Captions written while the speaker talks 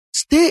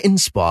Stay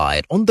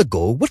inspired on the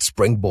go with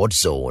Springboard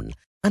Zone,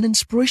 an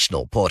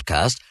inspirational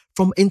podcast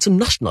from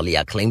internationally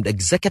acclaimed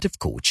executive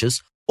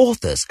coaches,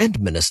 authors, and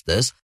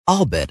ministers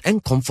Albert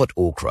and Comfort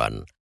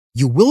Okran.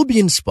 You will be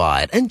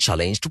inspired and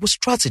challenged with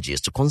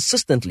strategies to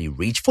consistently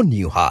reach for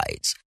new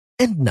heights.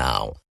 And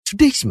now,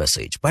 today's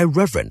message by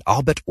Reverend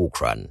Albert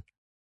Okran.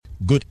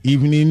 Good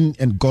evening,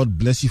 and God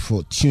bless you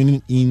for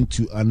tuning in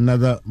to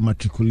another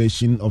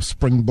matriculation of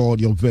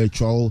Springboard, your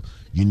virtual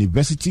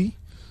university.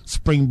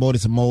 Springboard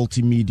is a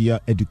multimedia,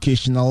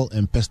 educational,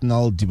 and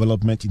personal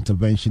development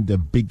intervention, the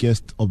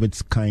biggest of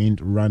its kind,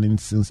 running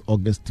since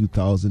August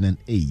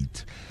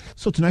 2008.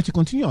 So tonight we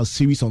continue our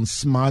series on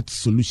smart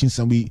solutions,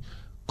 and we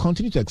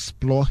continue to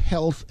explore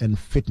health and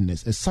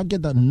fitness, a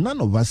subject that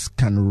none of us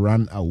can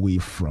run away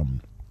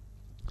from.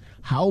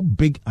 How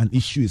big an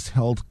issue is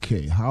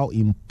healthcare? How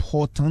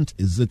important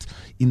is it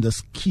in the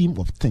scheme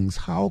of things?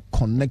 How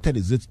connected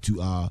is it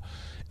to our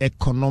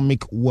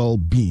economic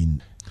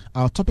well-being?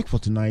 Our topic for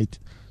tonight,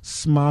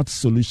 smart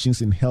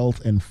solutions in health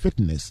and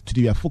fitness.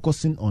 Today we are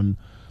focusing on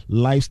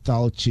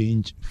lifestyle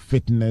change,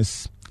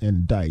 fitness,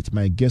 and diet.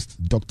 My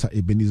guest, Dr.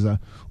 Ebenezer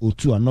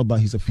Otu-Anoba.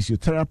 He's a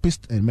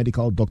physiotherapist and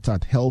medical doctor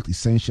at Health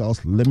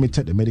Essentials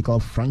Limited, a medical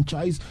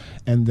franchise.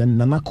 And then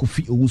Nana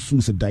Kofi Owusu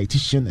is a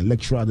dietitian and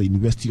lecturer at the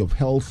University of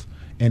Health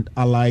and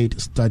Allied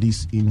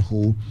Studies in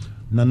Ho.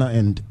 Nana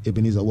and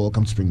Ebenezer,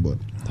 welcome to Springboard.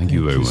 Thank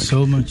you very much.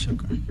 So much.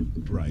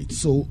 Right.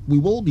 So we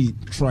will be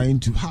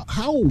trying to,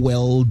 how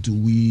well do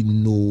we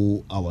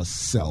know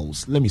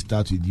ourselves? Let me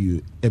start with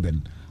you,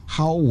 Eben.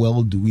 How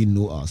well do we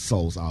know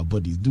ourselves, our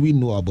bodies? Do we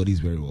know our bodies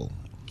very well?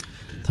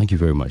 Thank you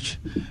very much.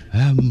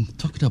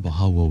 Talking about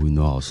how well we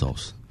know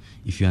ourselves.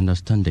 If you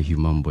understand the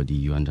human body,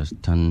 you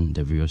understand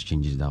the various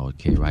changes that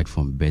occur right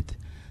from birth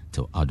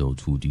to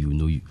adulthood. You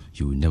know you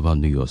will never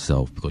know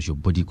yourself because your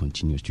body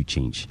continues to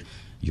change.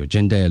 Your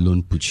gender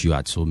alone puts you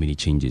at so many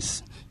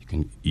changes.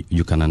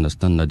 You can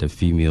understand that the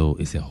female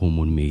is a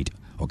hormone-made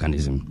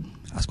organism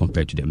as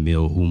compared to the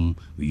male, whom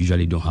we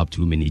usually don't have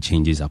too many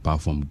changes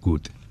apart from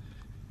growth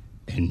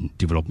and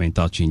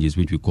developmental changes,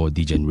 which we call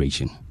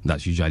degeneration.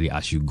 That's usually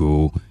as you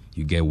go,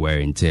 you get wear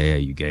and tear,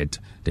 you get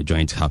the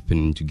joints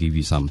happen to give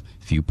you some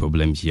few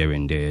problems here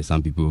and there.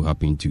 Some people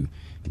happen to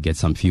get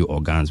some few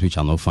organs which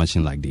are not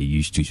functioning like they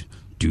used to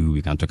do.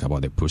 We can talk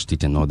about the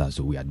prostate and all that.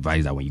 So we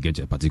advise that when you get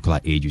to a particular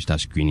age, you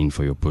start screening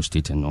for your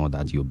prostate and all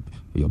that, your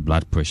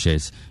blood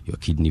pressures, your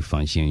kidney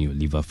function, your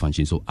liver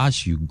function. So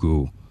as you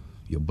grow,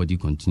 your body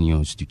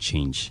continues to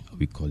change.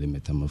 We call it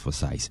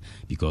metamorphosize,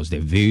 because the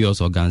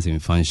various organs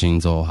and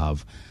functions all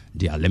have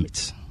their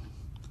limits.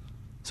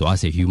 So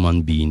as a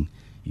human being,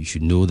 you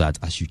should know that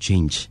as you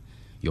change,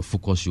 your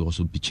focus should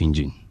also be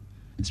changing,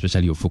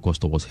 especially your focus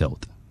towards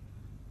health.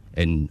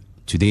 And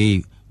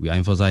today, we are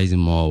emphasizing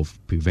more of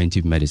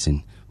preventive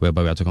medicine,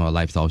 whereby we are talking about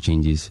lifestyle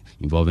changes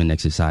involving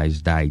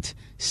exercise, diet,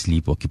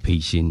 sleep,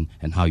 occupation,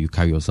 and how you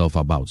carry yourself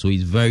about. So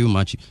it's very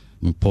much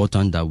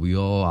important that we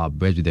all are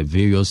abreast with the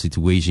various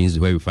situations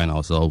where we find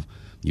ourselves.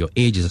 Your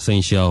age is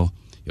essential,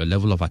 your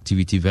level of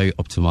activity very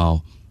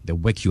optimal, the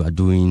work you are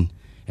doing.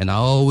 And I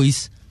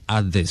always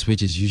add this,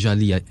 which is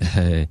usually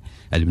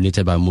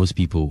eliminated by most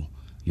people,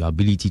 your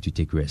ability to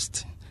take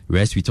rest.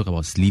 Rest, we talk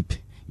about sleep,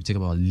 we talk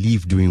about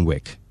leave during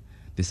work.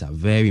 These are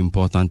very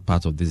important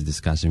parts of this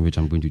discussion, which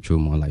I'm going to throw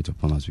more light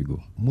upon as we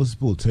go. Most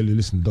people will tell you,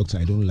 listen, doctor,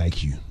 I don't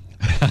like you.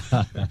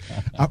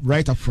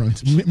 Right up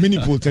front, many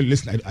people tell you,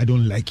 listen, I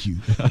don't like you.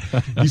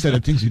 These are the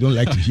things you don't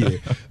like to hear.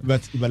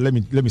 But let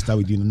me start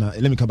with you, Nana.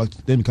 Let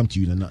me come to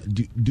you, Nana.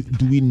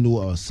 Do we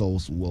know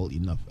ourselves well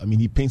enough? I mean,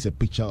 he paints a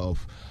picture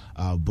of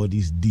our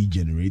bodies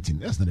degenerating.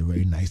 That's not a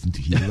very nice thing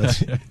to hear.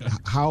 But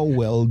how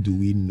well do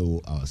we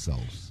know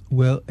ourselves?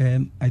 Well,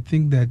 I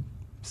think that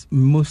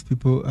most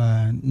people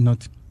are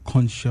not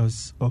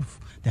conscious of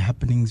the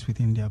happenings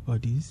within their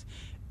bodies,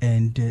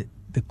 and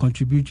the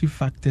contributory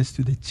factors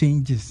to the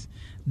changes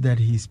that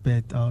he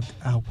spelled out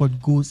are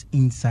what goes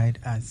inside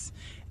us.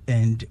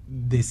 And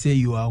they say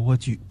you are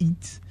what you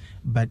eat,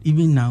 but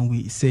even now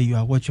we say you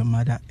are what your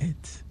mother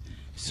ate.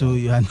 So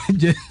you are not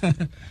just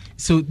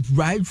so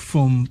right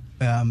from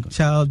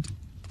child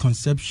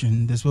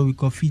conception, that's what we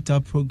call fetal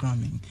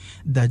programming,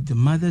 that the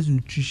mother's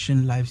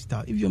nutrition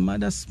lifestyle. If your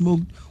mother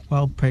smoked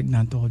while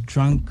pregnant or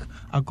drank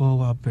alcohol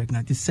while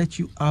pregnant, it sets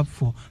you up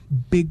for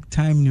big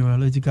time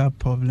neurological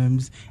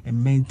problems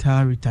and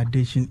mental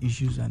retardation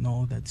issues and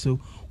all that. So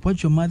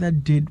what your mother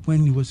did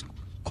when he was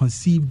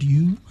conceived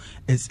you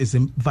is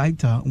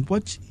vital.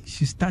 What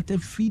she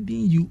started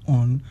feeding you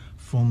on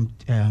from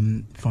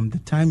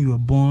the time you were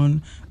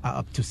born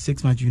up to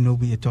 6 months,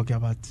 we are talking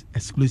about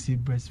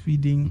exclusive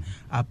breastfeeding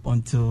up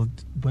until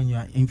when you're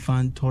an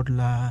infant,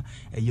 toddler,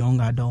 a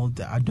young adult,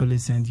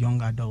 adolescent, young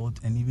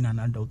adult, and even an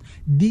adult.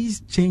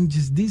 These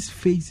changes, these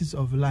phases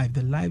of life,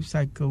 the life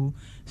cycle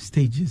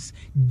stages,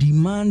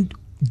 demand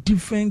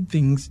different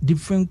things,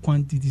 different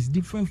quantities,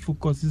 different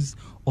focuses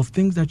of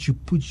things that you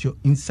put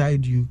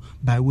inside you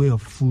by way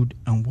of food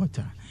and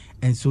water.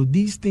 And so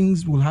these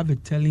things will have a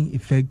telling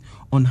effect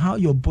on how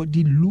your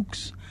body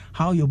looks,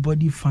 how your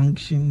body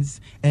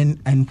functions,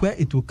 and where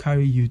it will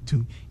carry you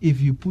to. If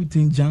you put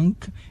in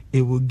junk,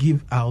 it will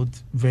give out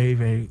very,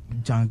 very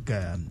junk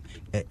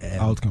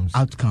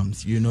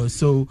outcomes.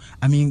 So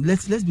I mean,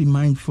 let's be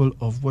mindful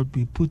of what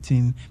we put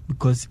in,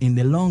 because in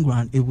the long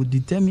run it will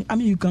determine. I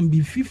mean, you can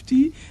be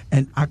 50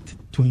 and act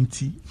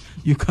 20,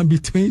 you can be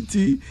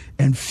 20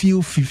 and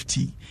feel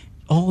 50,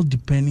 all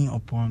depending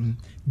upon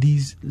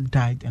these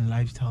diet and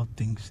lifestyle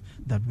things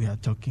that we are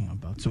talking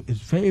about. So it's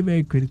very,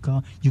 very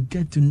critical. You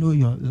get to know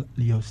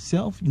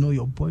yourself,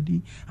 your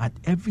body at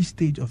every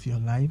stage of your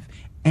life,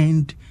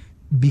 and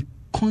be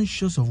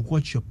conscious of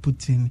what you're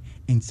putting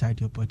inside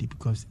your body,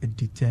 because it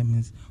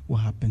determines what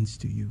happens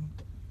to you.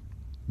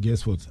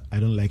 Guess what?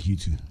 I don't like you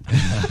too.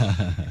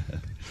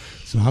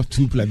 So I have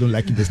two people I don't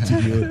like in the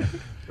studio.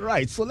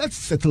 Right, so let's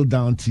settle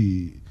down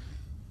to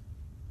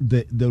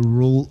the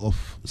role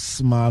of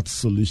smart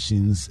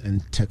solutions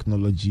and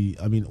technology.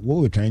 I mean,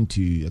 what we're trying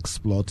to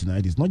explore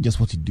tonight is not just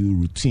what you do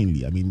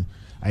routinely. I mean,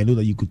 I know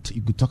that you could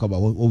talk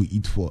about what we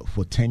eat for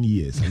 10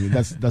 years. I mean,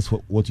 that's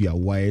what you are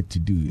wired to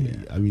do. Yeah.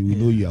 I mean, we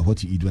know you are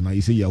what you eat. When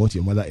you say you are what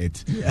your mother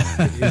ate,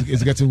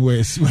 it's getting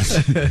worse.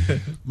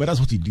 But that's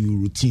what you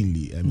do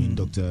routinely. I mean,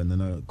 Dr.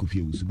 Nana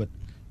Kofi-Owusu. But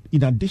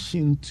in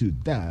addition to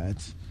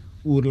that,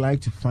 we would like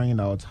to find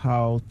out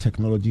how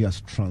technology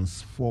has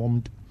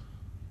transformed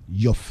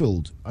your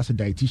field as a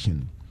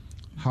dietitian.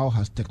 How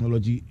has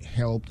technology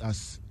helped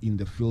us in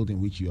the field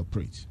in which you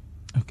operate?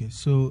 Okay,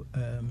 so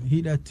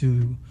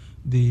hitherto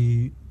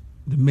the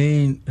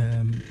main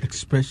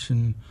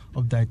expression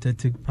of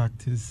dietetic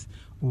practice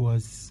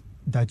was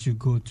that you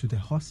go to the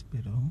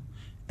hospital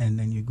and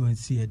then you go and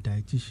see a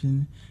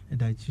dietitian. A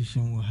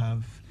dietitian will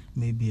have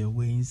maybe a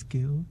weighing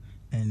scale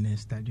and a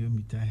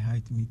stadiometer, a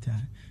height meter,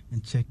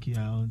 and check you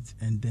out,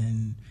 and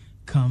then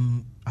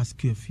come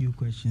ask you a few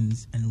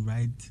questions and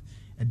write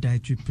a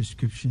dietary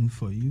prescription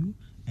for you,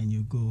 and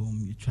you go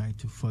home, you try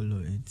to follow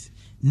it.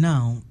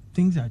 Now,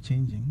 things are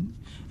changing.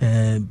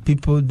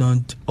 People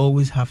don't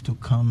always have to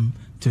come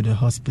to the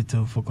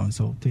hospital for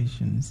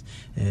consultations.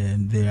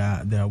 There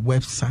are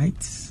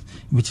websites,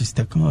 which is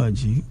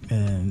technology.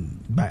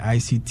 By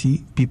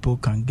ICT, people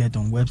can get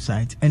on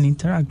websites and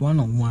interact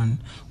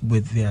one-on-one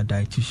with their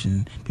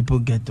dietitian. People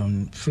get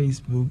on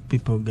Facebook,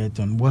 people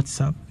get on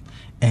WhatsApp,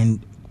 and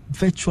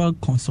virtual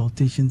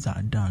consultations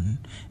are done,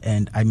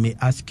 and I may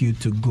ask you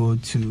to go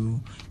to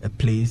a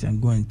place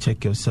and go and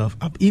check yourself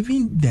up.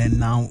 Even then,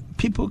 now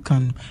people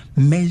can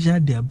measure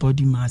their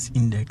body mass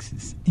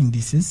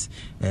indices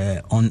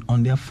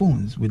on their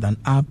phones with an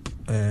app,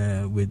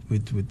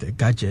 with a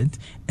gadget,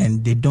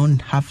 and they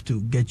don't have to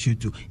get you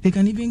to. They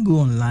can even go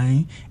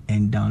online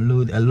and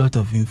download a lot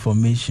of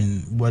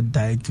information, what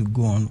diet to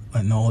go on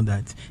and all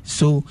that.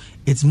 So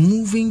it's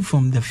moving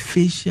from the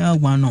facial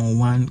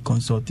one-on-one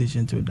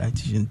consultation to a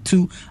dietitian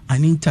to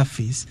an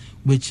interface,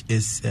 which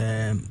is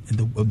the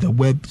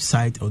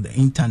website or the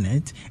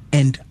internet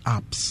and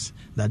apps.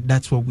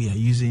 That's what we are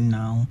using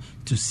now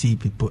to see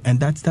people, and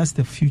that's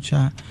the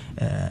future.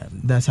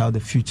 That's how the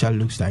future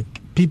looks like.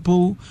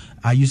 People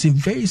are using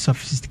very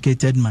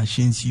sophisticated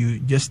machines. You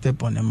just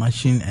step on a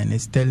machine and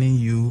it's telling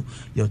you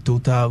your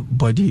total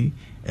body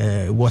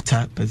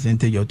water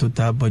percentage, your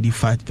total body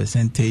fat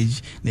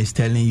percentage. It's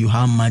telling you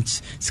how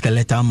much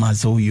skeletal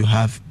muscle you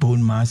have,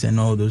 bone mass, and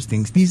all those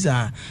things. These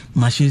are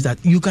machines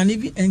that you can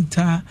even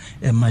enter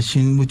a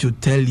machine which will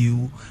tell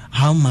you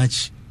how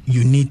much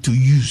you need to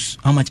use,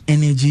 how much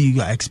energy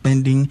you are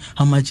expending,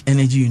 how much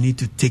energy you need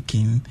to take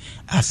in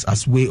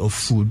as way of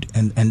food,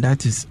 and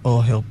that is all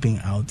helping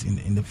out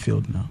in the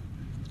field now.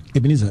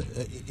 Ebenezer,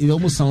 it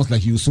almost sounds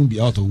like you'll soon be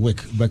out of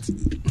work, but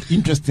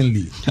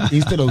interestingly,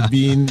 instead of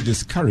being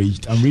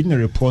discouraged, I'm reading a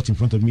report in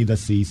front of me that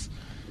says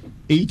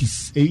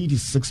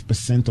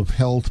 86% of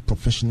health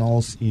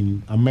professionals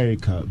in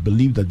America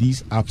believe that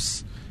these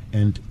apps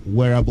and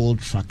wearable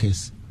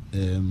trackers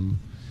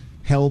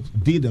help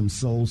they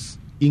themselves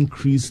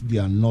increase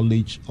their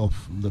knowledge of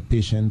the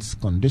patient's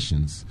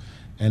conditions.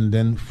 And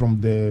then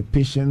from the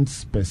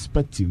patient's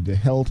perspective, the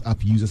health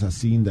app users are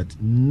seeing that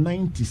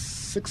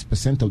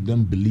 96% of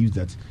them believe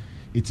that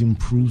it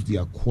improves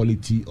their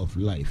quality of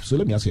life. So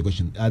let me ask you a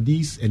question. Are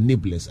these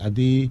enablers?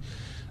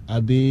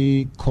 Are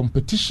they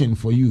competition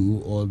for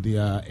you, or they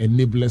are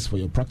enablers for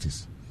your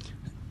practice?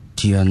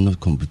 They are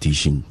not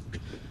competition.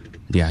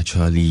 They are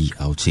actually,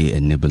 I would say,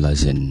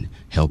 enablers and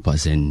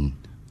helpers and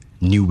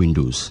new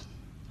windows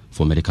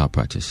for medical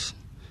practice.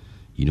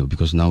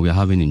 Because now we are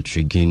having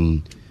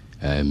intriguing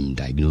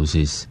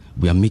diagnosis.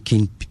 We are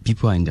making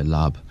people are in the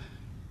lab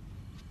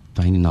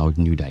finding out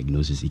new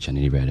diagnoses each and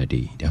every other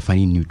day. They are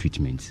finding new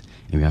treatments,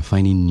 and we are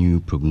finding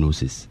new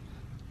prognosis.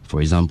 For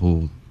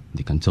example,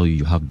 they can tell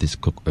you have this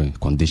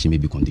condition,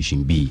 maybe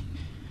condition B,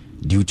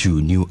 due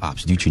to new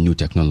apps, due to new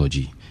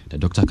technology. The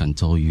doctor can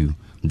tell you,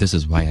 this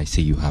is why I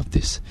say you have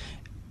this.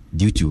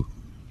 Due to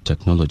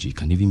technology,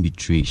 can even be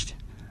traced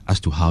as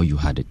to how you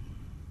had it.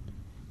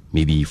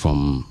 Maybe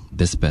from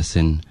this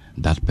person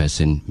that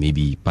person,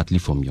 maybe partly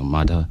from your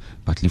mother,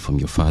 partly from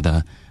your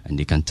father, and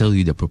they can tell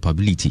you the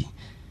probability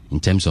in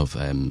terms of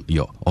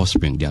your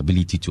offspring, the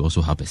ability to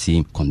also have the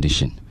same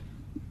condition.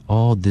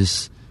 All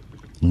these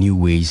new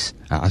ways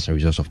are as a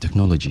result of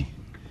technology.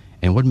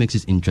 And what makes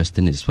it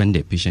interesting is when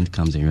the patient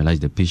comes and realizes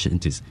the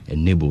patient is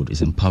enabled,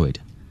 is empowered.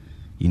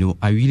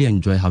 I really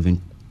enjoy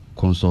having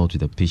consult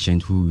with a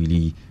patient who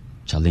really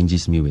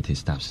challenges me with his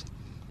stuffs.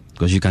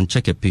 Because you can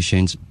check a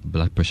patient's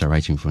blood pressure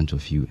right in front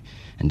of you,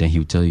 and then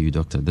he'll tell you,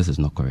 doctor, this is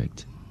not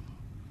correct.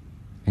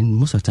 And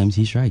most of the times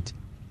he's right.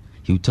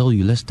 He'll tell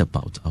you, let's step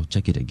out, I'll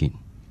check it again.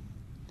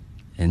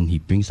 And he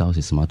brings out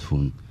his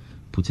smartphone,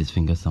 puts his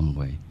finger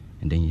somewhere,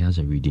 and then he has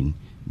a reading.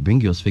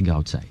 Bring your figure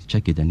outside,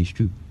 check it, and it's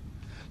true.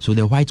 So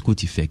the white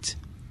coat effect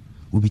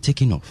will be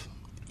taken off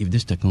if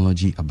this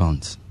technology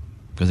abounds.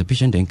 Because the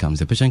patient then comes,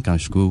 the patient can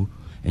scroll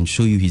and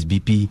show you his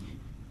BP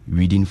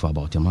reading for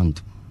about a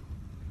month.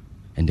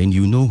 And then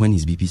you know when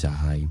his BPs are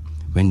high,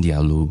 when they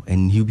are low,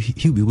 and he'll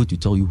be able to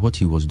tell you what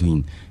he was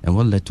doing and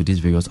what led to these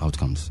various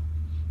outcomes.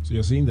 So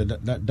you're saying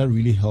that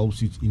really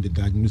helps you in the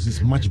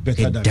diagnosis much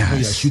better than when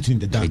you're shooting in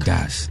the dark.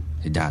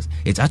 It does.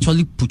 It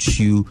actually puts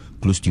you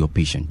close to your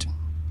patient,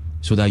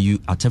 so that you,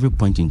 at every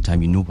point in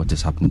time, you know what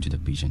is happening to the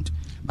patient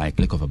by a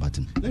click of a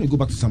button. Let me go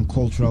back to some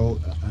cultural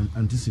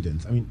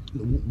antecedents. I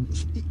mean,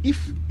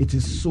 if it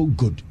is so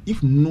good,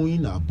 if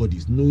knowing our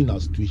bodies, knowing our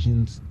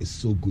situations is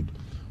so good,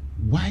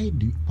 why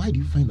do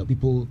you find that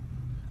people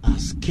are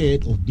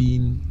scared of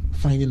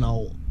finding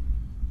out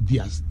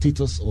their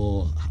status?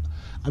 Or,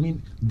 I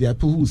mean, there are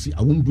people who say,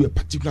 I won't do a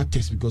particular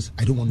test because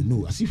I don't want to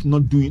know, as if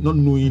not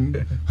knowing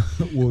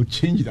will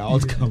change the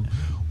outcome.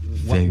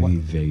 Very,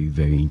 very,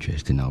 very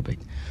interesting, Albert.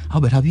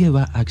 Albert, have you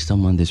ever asked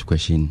someone this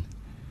question?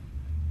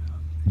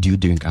 Do you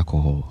drink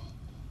alcohol?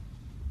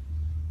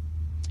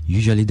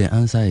 Usually the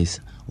answer is,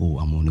 oh,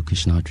 I'm an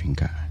occasional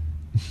drinker.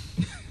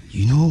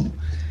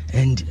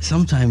 And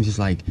sometimes it's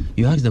like,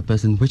 you ask the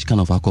person, which kind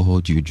of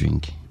alcohol do you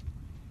drink?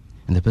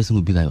 And the person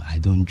will be like, I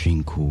don't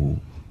drink. Oh.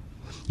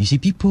 You see,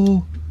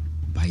 people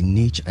by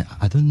nature,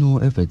 I don't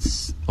know if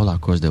it's all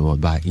across the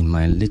world, but in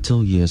my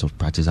little years of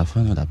practice, I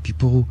found out that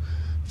people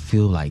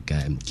feel like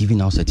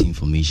giving out certain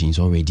information is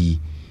already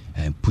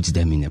puts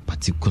them in a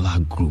particular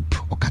group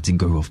or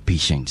category of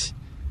patients.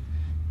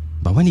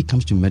 But when it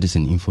comes to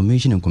medicine,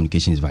 information and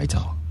communication is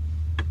vital.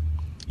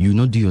 You will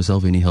not do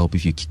yourself any help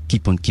if you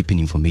keep on keeping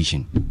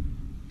information.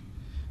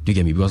 Do you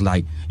get me? Because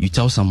like you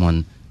tell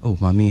someone, oh,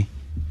 mommy,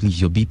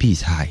 please, your BP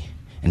is high.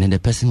 And then the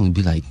person will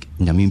be like,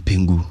 Nyamin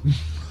Pengu.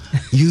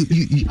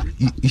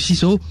 You see,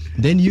 so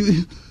then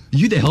you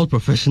the health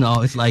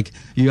professional, it's like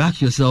you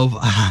ask yourself,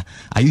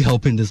 are you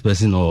helping this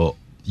person or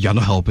you're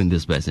not helping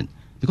this person?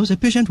 Because the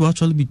patient will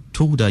actually be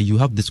told that you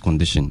have this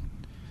condition.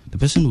 The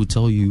person will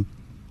tell you,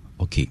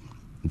 okay,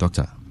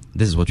 doctor,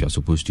 this is what you are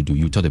supposed to do.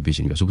 You tell the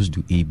patient you are supposed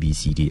to do A, B,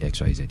 C, D, X,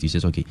 Y, Z. He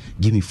says, okay,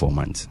 give me 4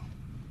 months.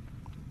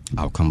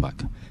 I'll come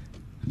back.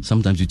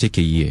 Sometimes you take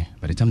a year.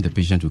 By the time the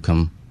patient will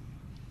come,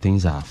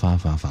 things are far,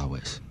 far, far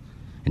worse.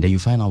 And then you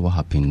find out what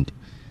happened.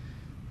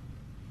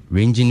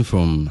 Ranging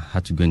from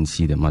had to go and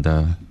see the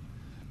mother,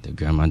 the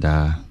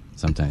grandmother,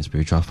 sometimes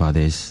spiritual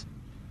fathers.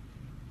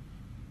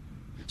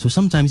 So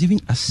sometimes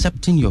even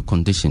accepting your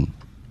condition,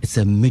 it's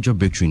a major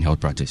breakthrough in health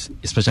practice,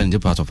 especially in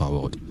this part of our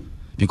world.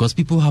 Because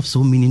people have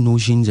so many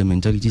notions and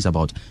mentalities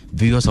about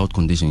various health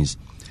conditions.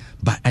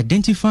 But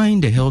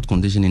identifying the health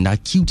condition in the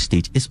acute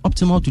state is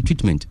optimal to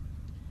treatment.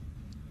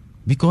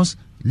 Because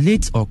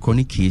late or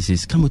chronic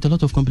cases come with a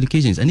lot of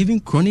complications. And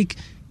even chronic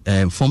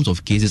forms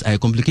of cases are a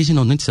complication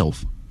on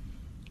itself.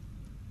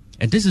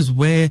 And this is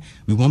where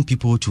we want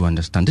people to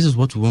understand. This is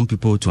what we want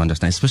people to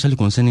understand, especially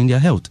concerning their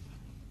health.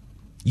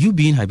 You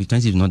being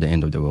hypertensive is not the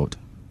end of the world.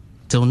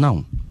 Till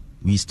now,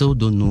 we still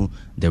don't know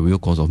the real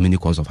cause of many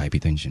causes of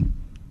hypertension.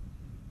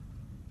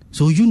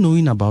 So you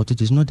knowing about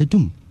it is not the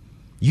doom.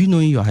 You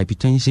knowing you're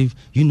hypertensive,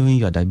 you knowing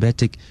you're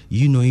diabetic,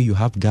 you knowing you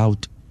have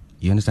gout,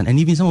 you understand? And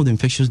even some of the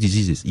infectious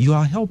diseases, you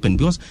are helping,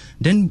 because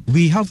then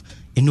we have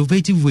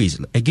innovative ways.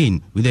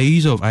 Again, with the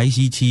use of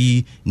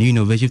ICT, new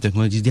innovative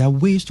technologies, there are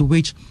ways to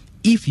which,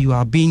 if you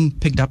are being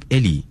picked up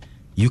early,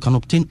 you can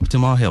obtain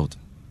optimal health.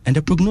 And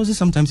the prognosis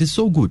sometimes is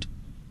so good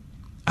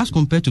as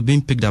compared to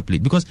being picked up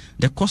late, because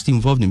the cost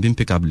involved in being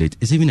picked up late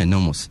is even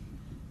enormous.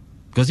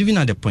 Because even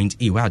at the point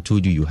A where I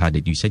told you had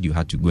it, you said you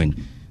had to go and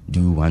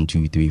do 1,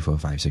 2, 3, 4,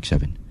 5, 6,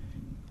 7.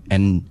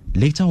 And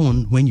later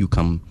on, when you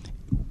come,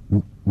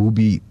 we'll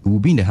be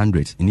in the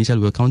hundreds. Initially,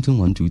 we were counting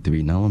 1, 2,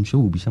 3. Now I'm sure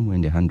we'll be somewhere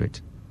in the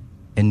hundreds.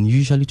 And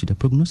usually, to the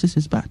prognosis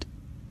is bad.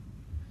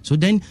 So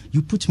then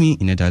you put me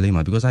in a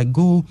dilemma, because I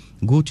go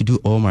to do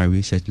all my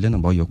research, learn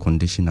about your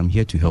condition. I'm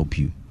here to help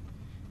you.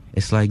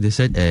 It's like they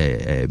said,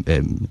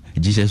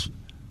 Jesus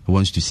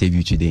wants to save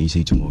you today, you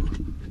say tomorrow.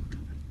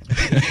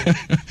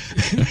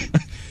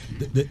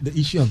 the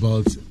issue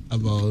about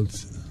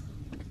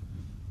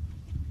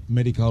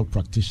medical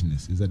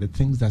practitioners is that the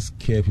things that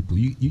scare people,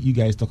 you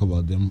guys talk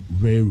about them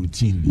very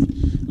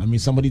routinely. I mean,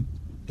 somebody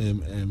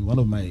one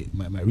of my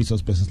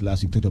resource persons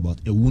last week talked about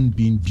a wound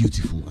being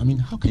beautiful. I mean,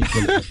 how can you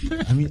call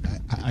it? I mean,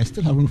 I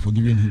still haven't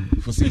forgiven him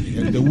for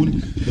saying the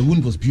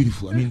wound was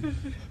beautiful. I mean,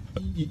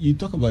 you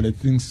talk about the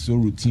things so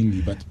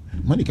routinely, but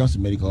when it comes to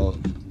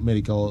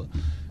medical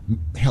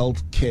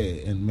health care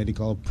and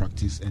medical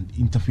practice and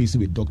interfacing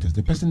with doctors,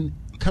 the person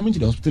coming to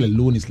the hospital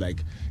alone is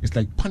like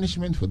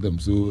punishment for them.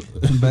 So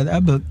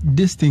but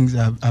these things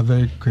are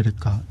very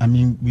critical. I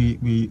mean,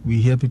 we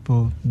hear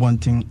people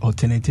wanting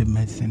alternative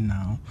medicine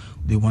now.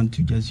 They want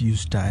to just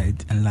use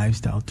diet and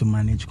lifestyle to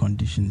manage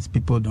conditions.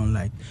 People don't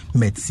like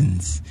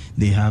medicines.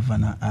 They have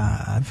an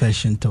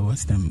aversion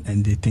towards them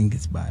and they think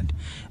it's bad.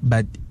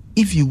 But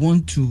if you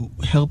want to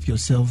help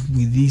yourself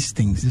with these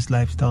things, these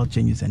lifestyle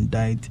changes and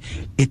diet,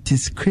 it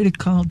is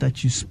critical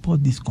that you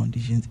spot these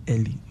conditions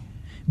early.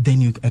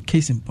 Then a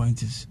case in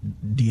point is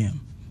DM,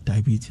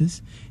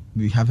 diabetes.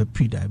 We have a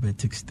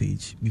pre-diabetic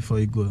stage before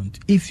you go on.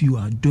 If you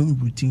are doing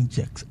routine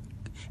checks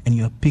and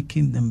you are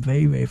picking them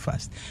very, very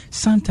fast,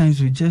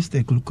 sometimes with just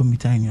a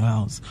glucometer in your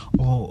house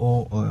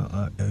or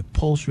a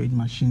pulse rate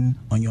machine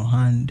on your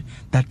hand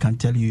that can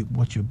tell you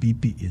what your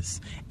BP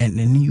is, and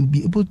then you'll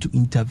be able to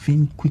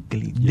intervene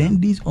quickly. Yeah. Then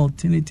these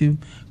alternative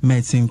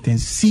medicine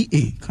things,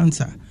 CA,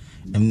 cancer,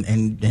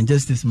 and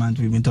just this month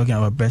we've been talking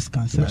about breast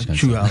cancer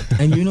throughout.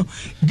 And you know,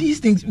 these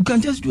things, you can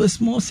just do a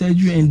small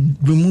surgery and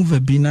remove a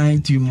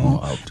benign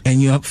tumor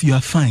and you are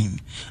fine.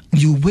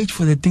 You wait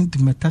for the thing to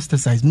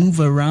metastasize, move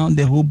around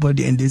the whole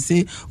body, and they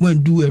say, well,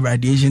 do a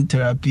radiation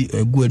therapy,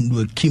 go and do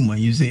a chemo, and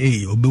you say,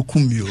 hey,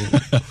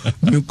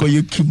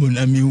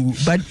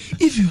 but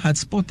if you had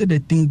spotted the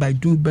thing by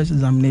doing breast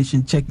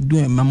examination,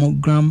 doing a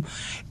mammogram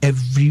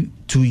every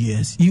 2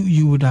 years,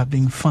 you would have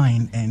been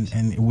fine, and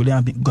it would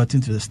have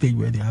gotten to the stage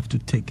where they have to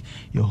take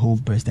your whole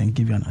breast and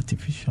give you an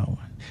artificial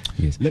one.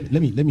 Yes.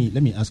 Let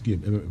me ask you a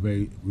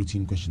very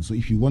routine question. So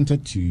if you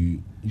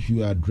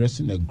are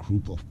addressing a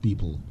group of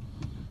people,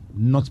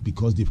 not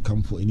because they've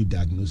come for any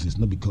diagnosis,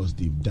 not because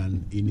they've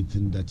done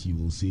anything that you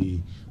will say,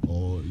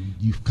 or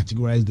you've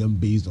categorized them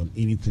based on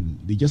anything,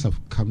 they just have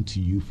come to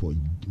you for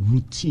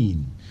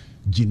routine,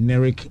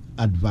 generic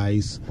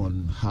advice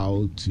on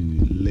how to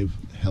live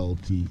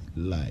healthy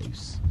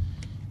lives.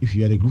 If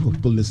you had a group of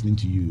people listening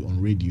to you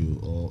on radio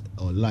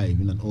or live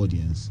in an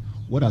audience,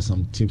 what are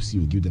some tips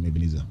you would give them,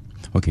 Ebenezer?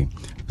 Okay,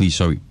 please,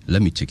 sorry,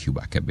 let me take you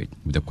back a bit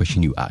with the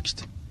question you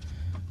asked.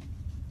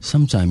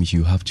 Sometimes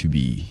you have to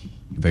be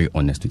very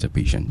honest with the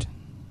patient.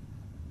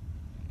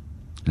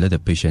 Let the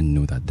patient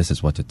know that this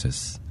is what it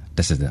is.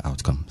 This is the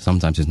outcome.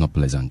 Sometimes it's not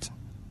pleasant,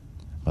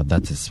 but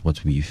that is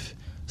what we've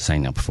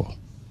signed up for.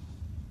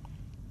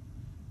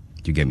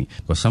 Do you get me?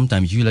 Because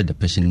sometimes you let the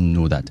patient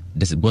know that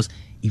this is, because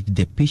if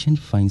the patient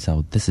finds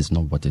out this is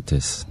not what it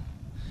is,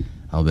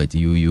 Albert,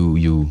 you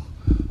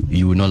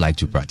will not like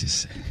to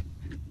practice.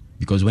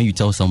 Because when you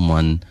tell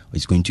someone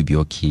it's going to be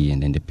okay,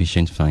 and then the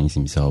patient finds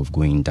himself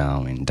going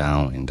down and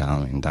down and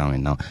down and down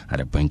and down at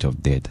the point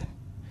of death,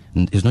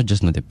 it's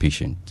not the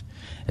patient,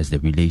 it's the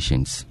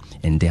relations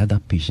and the other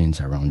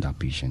patients around that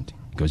patient,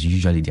 because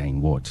usually they are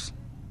in wards.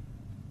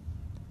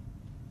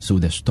 So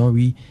the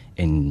story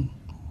and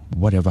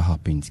whatever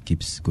happens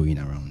keeps going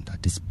around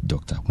that this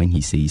doctor, when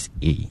he says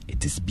A,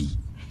 it is B.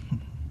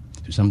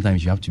 So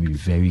sometimes you have to be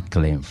very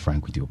clear and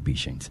frank with your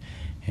patients.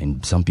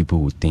 And some people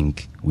would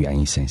think we are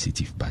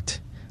insensitive, but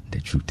the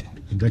truth.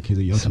 In that case,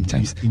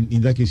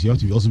 you have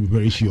to also be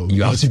very sure.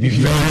 You have to be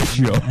very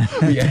sure.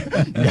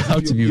 Yeah, you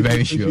have to be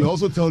very sure. If you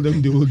also tell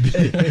them they will be.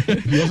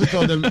 If you also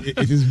tell them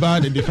it is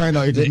bad, and they find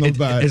out it is not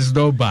bad. It's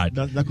not bad.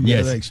 That could be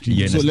another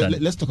extreme. So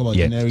let's talk about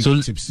generic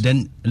tips.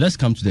 Then let's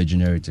come to the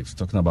generic tips.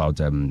 Talking about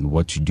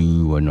what to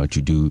do or not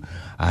to do.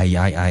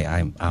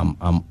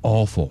 I'm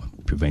all for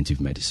preventive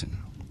medicine.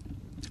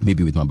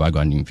 Maybe with my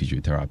background in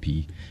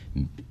physiotherapy,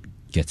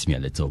 gets me a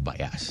little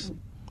biased.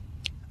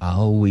 I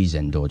always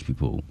endorse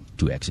people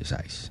to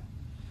exercise.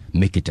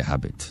 Make it a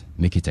habit.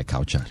 Make it a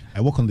culture.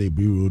 I walk on the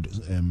Ebre Road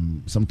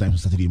sometimes on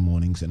Saturday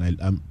mornings, and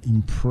I'm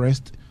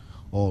impressed,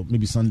 or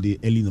maybe Sunday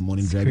early in the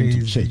morning driving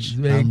to church.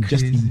 I'm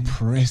just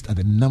impressed at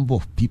the number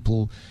of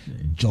people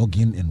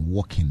jogging and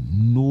walking.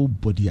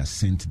 Nobody has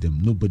sent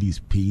them. Nobody is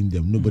paying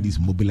them. Nobody is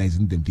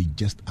mobilizing them. They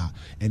just are.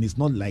 And it's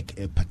not like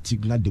a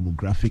particular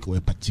demographic or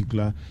a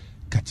particular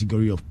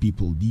category of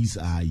people. These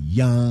are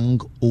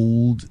young,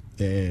 old,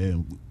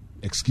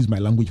 excuse my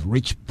language,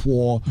 rich,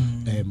 poor,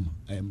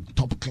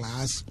 top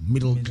class,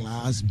 middle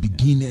class,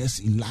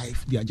 beginners in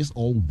life. They are just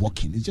all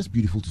walking. It's just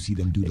beautiful to see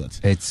them do that.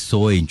 It's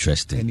so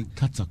interesting. And it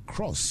cuts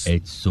across.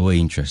 It's so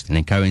interesting.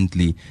 And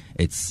currently,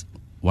 it's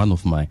one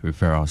of my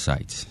referral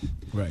sites.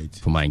 Right.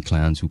 For my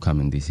clients who come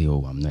and they say,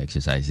 oh, I'm not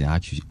exercising. I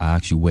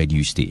ask you, where do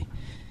you stay?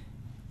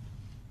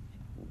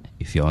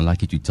 If you're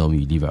unlucky to tell me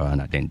you live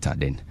around Adenta,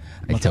 then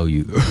I tell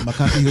you.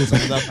 Makati Hills,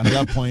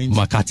 another point.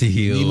 Makati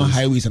Hills. Lima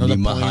Highway is another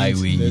point.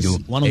 Highway, you know,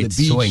 one on the beach.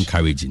 It's so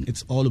encouraging.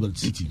 It's all about the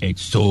city.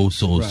 It's so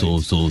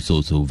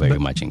very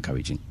much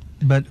encouraging.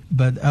 But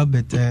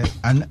Albert,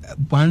 and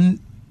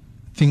one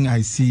thing I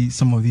see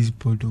some of these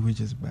people do,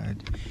 which is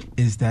bad,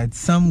 is that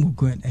some will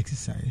go and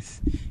exercise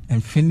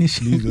and finish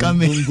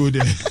coming. Don't go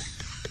there.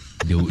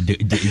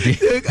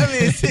 They come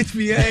and sit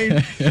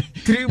behind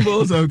 3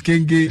 bowls of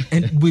kenge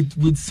and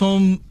with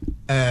some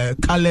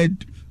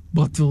colored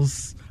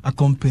bottles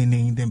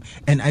accompanying them.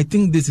 And I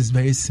think this is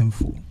very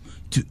sinful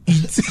to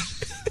eat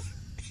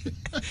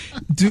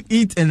to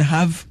eat and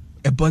have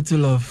a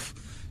bottle of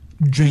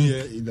drink.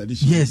 Yeah, in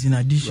addition. Yes, in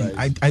addition.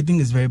 Right. I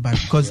think it's very bad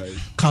because Right.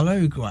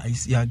 caloric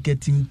wise you are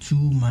getting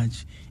too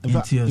much In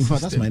fact,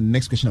 that's my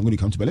next question I'm going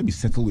to come to, but let me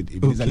settle with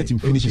Ebenezer. Let him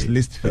finish his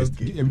list first.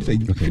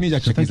 Finish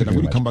that checklist, and I'm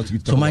going to come back to you.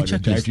 So my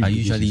checklist, I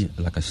usually,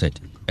 like I said,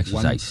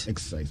 exercise.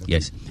 Exercise. Okay.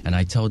 Yes, and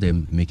I tell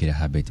them, make it a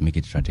habit, make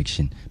it a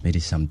tradition, make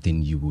it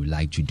something you would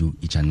like to do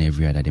each and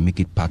every other day. Make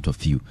it part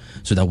of you,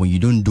 so that when you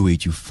don't do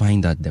it, you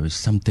find that there is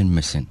something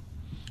missing.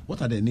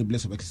 What are the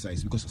enablers of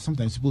exercise? Because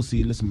sometimes people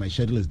say, listen, my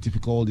schedule is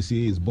difficult, they say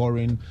it's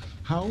boring.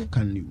 How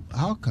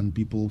can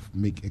people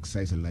make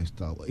exercise a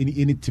lifestyle?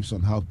 Any tips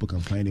on how people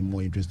can find it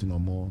more interesting or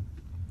more?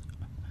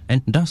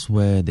 And that's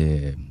where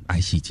the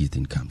ICT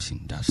thing comes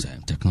in. That's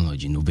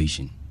technology,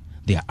 innovation.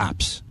 There are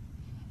apps.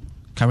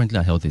 Currently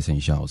at Health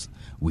Essentials,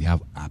 we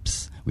have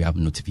apps, we have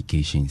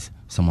notifications.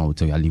 Someone will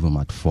tell you, I leave them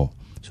at 4.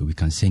 So we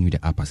can send you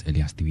the app as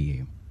early as 3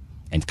 a.m.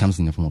 And it comes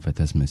in the form of a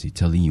text message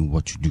telling you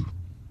what to do.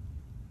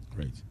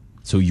 Right.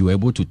 So you're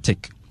able to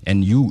take,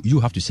 and you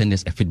have to send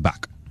us a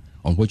feedback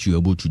on what you're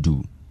able to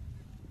do.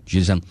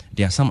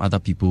 There are some other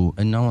people,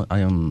 and now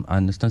I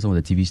understand some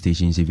of the TV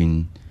stations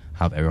even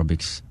have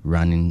aerobics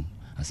running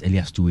as early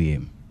as 2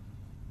 a.m.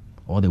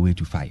 all the way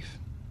to 5.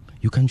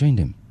 You can join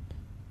them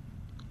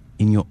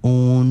in your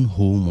own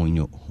home or in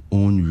your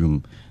own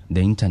room.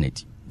 The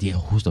internet, there are a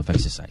host of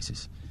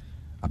exercises,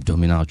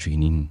 abdominal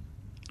training,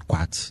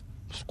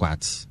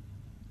 squats,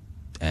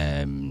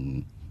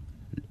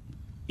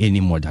 any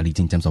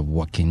modality in terms of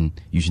walking,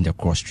 using the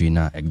cross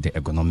trainer, the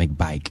ergonomic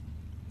bike.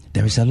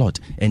 There is a lot.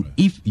 And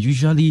if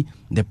usually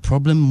the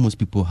problem most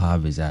people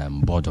have is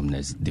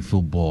boredomness, they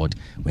feel bored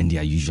when they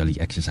are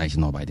usually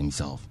exercising all by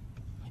themselves.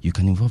 You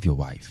can involve your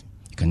wife,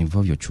 you can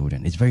involve your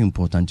children. It's very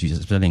important to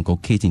especially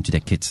inculcate into the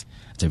kids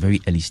at a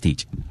very early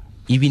stage.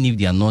 Even if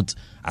they are not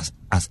as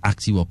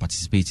active or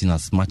participating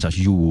as much as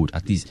you would,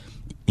 at least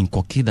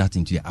inculcate that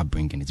into their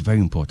upbringing. It's very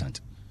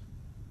important.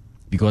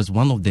 Because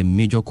one of the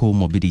major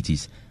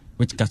comorbidities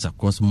which cuts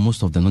across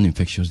most of the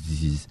non-infectious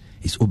diseases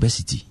is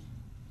obesity.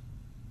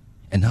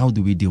 And how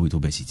do we deal with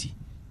obesity?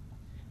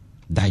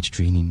 Diet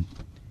training,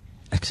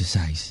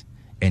 exercise,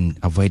 and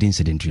avoiding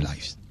sedentary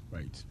lives.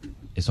 Right.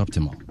 It's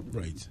optimal.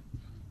 Right.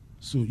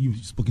 So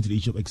you've spoken to the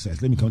issue of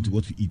exercise. Let me come to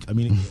what we eat. I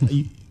mean,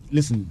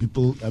 listen,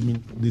 people. I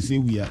mean, they say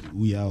we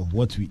are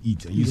what we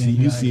eat. You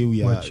say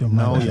we are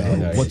now.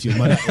 What your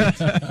mother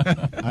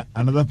ate.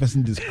 Another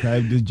person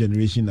described this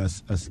generation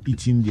as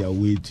eating their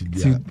way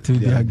to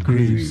their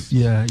graves.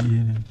 Yeah.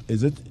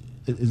 Is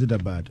it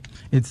that bad?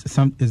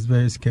 It's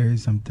very scary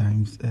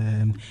sometimes.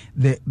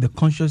 The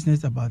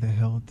consciousness about the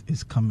health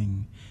is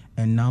coming,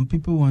 and now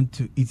people want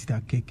to eat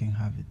their cake and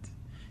have it.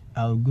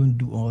 I'll go and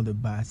do all the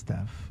bad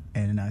stuff,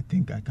 and I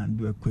think I can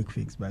do a quick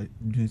fix by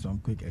doing some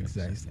quick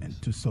exercise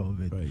and to solve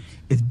it. Right.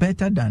 It's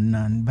better than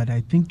none, but I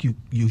think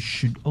you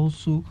should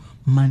also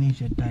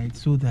manage your diet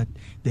so that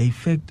the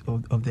effect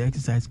of the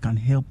exercise can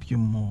help you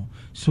more.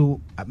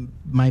 So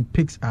my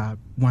picks are: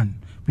 1,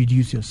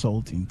 reduce your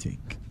salt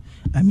intake.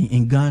 I mean,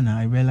 in Ghana,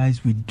 I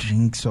realized we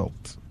drink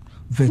salt.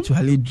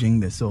 Virtually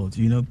drink the salt,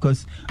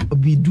 because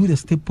we do the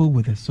staple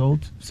with the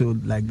salt. So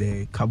like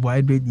the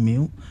carbohydrate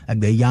meal, like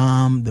the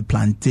yam, the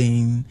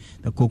plantain,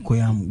 the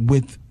cocoyam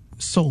with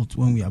salt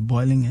when we are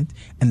boiling it.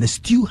 And the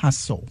stew has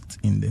salt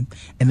in them.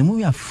 And then when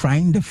we are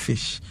frying the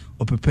fish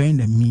or preparing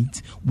the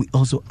meat, we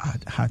also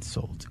add hard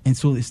salt. And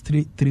so it's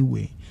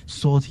three-way.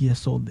 Salt here,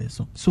 salt there.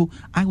 So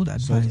I would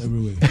advise salt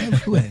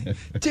everywhere.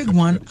 Take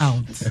one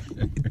out.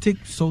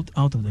 Take salt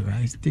out of the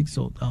rice. Take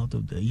salt out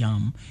of the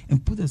yam,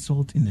 and put the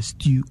salt in the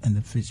stew and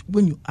the fish.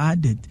 When you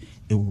add it,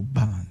 it will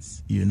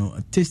balance.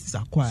 A taste is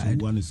acquired.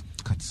 So one is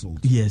cut salt.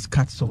 Yes,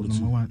 cut salt.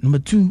 Number 1. Number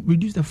 2,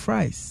 reduce the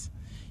fries.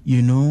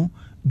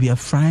 We are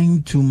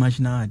frying too much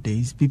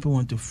nowadays. People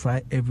want to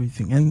fry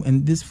everything,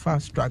 and this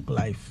fast track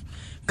life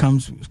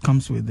comes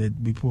with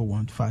it. People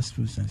want fast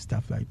foods and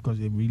stuff like because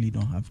they really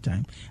don't have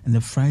time, and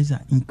the fries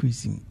are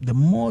increasing. The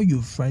more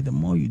you fry, the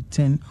more you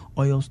turn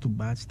oils to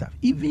bad stuff.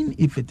 Even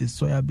if it is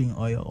soybean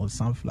oil or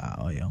sunflower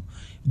oil,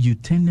 you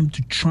turn them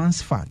to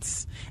trans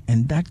fats,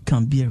 and that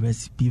can be a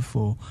recipe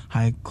for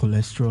high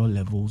cholesterol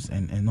levels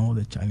and all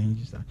the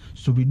challenges.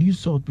 So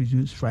reduce salt,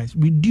 reduce fries,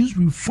 reduce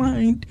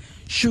refined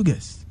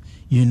sugars.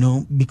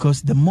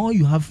 Because the more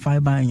you have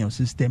fiber in your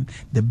system,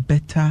 the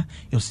better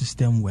your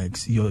system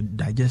works. Your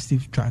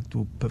digestive tract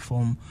will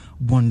perform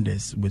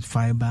wonders with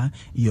fiber.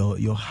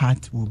 Your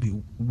heart will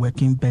be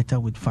working better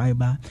with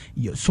fiber.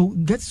 So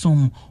get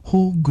some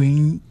whole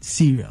grain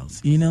cereals.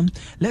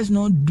 Let's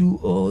not do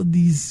all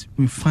these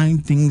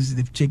refined things.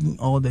 They've taken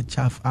all the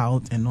chaff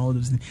out and all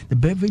those things. The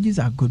beverages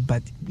are good,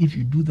 but if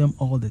you do them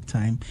all the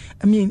time,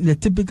 the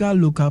typical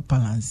local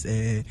balance,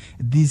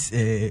 this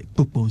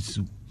popo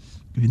soup.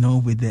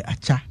 With the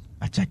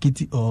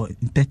achakiti or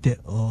ntete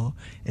or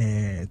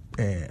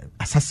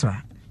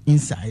asasra,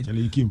 inside.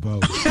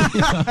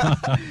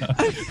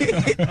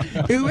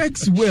 It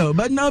works well,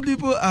 but now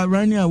people are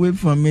running away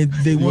from it.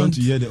 They want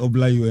to hear the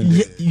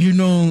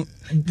Oblayu.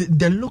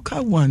 The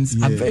local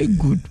ones are very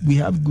good. We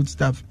have good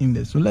stuff in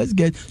there. So let's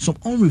get some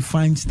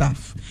unrefined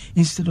stuff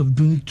instead of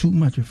doing too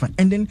much refined.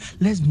 And then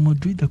let's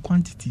moderate the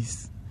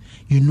quantities.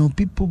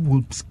 People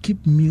will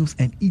skip meals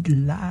and eat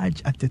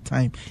large at a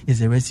time.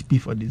 Is a recipe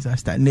for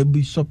disaster. And they'll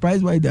be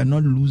surprised why they're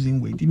not losing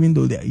weight, even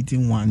though they're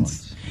eating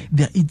once.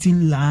 They're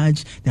eating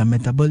large. Their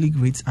metabolic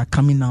rates are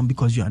coming down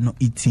because you are not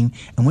eating.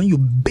 And when you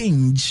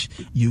binge,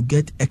 you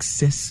get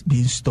excess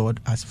being stored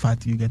as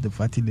fat. You get the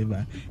fatty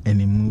liver,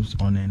 and it moves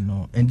on and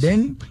on. And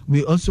then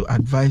we also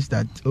advise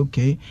that,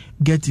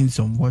 get in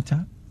some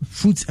water.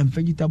 Fruits and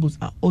vegetables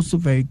are also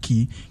very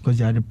key because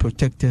they are the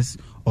protectors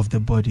of the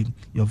body.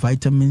 Your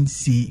vitamin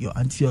C, your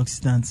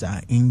antioxidants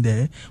are in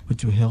there,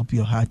 which will help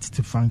your heart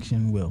to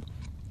function well.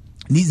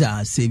 These are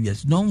our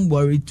saviors. Don't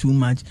worry too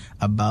much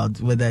about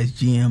whether it's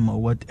GM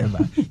or whatever.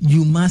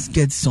 You must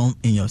get some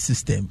in your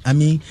system. I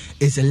mean,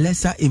 it's a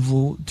lesser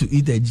evil to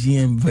eat a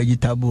GM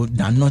vegetable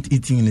than not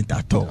eating it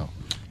at all.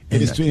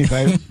 It is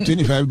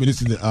 25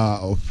 minutes in the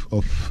hour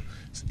of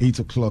 8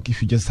 o'clock.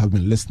 If you just have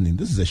been listening,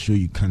 this is a show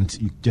you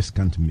just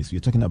can't miss.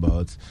 We're talking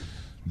about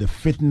the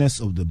fitness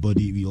of the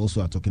body. We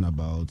also are talking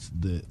about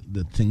the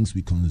things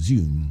we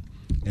consume.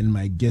 And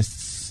my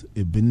guests,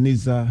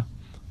 Ebenezer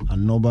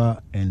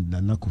Anoba and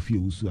Nana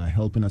Kofi-Owusu, are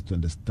helping us to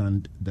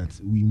understand that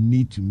we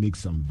need to make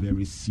some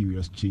very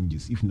serious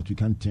changes. If not, we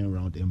can't turn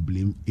around and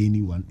blame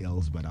anyone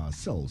else but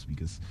ourselves,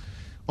 because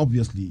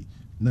obviously,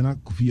 Nana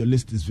Kofi, your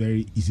list is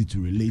very easy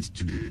to relate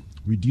to.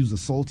 Reduce the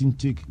salt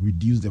intake,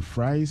 reduce the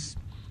fries,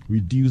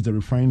 reduce the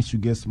refined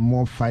sugars,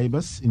 more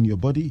fibers in your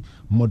body,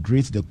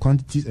 moderate the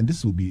quantities, and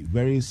this will be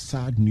very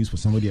sad news for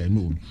somebody I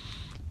know.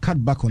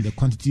 Cut back on the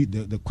quantity,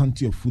 the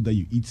quantity of food that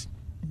you eat,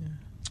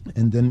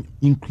 and then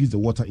increase the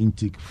water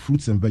intake,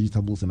 fruits and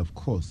vegetables, and of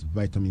course,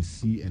 vitamin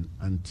C and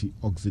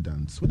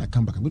antioxidants. When I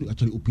come back, I'm going to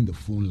actually open the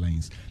phone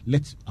lines.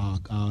 Let our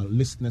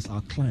listeners,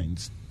 our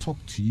clients, talk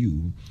to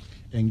you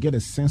and get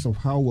a sense of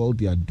how well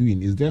they are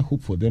doing. Is there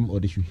hope for them, or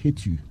they should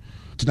hate you?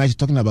 Tonight, we're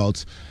talking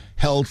about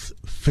health,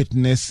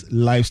 fitness,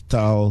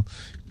 lifestyle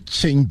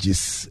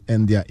changes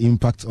and their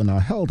impact on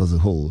our health as a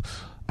whole.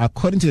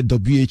 According to the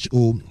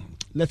WHO,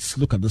 let's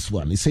look at this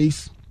one. It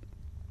says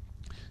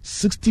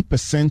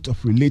 60%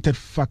 of related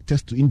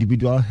factors to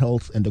individual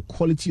health and the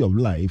quality of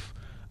life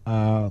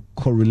are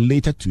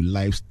correlated to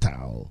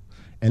lifestyle.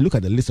 And look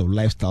at the list of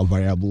lifestyle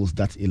variables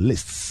that it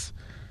lists.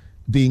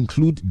 They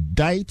include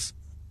diet,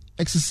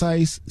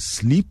 exercise,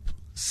 sleep,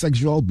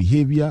 sexual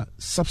behavior,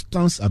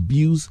 substance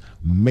abuse,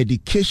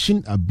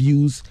 medication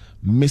abuse,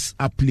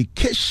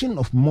 misapplication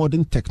of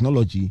modern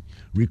technology,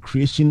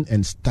 recreation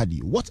and study.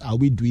 What are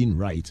we doing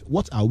right?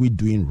 What are we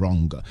doing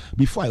wrong?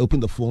 Before I open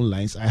the phone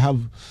lines, I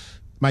have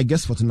my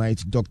guest for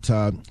tonight,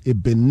 Dr.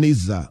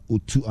 Ebenezer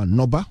Otu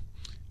Anoba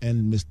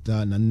and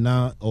Mr.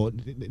 Nana, or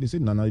they say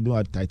Nana, they don't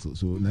have title,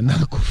 so Nana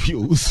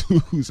Kofi-Owusu,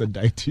 who's a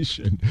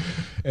dietitian,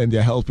 and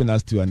they're helping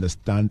us to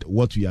understand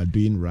what we are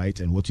doing right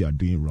and what we are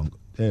doing wrong.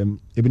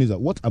 Ebenezer,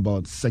 what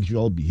about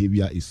sexual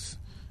behavior is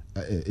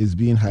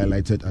being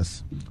highlighted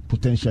as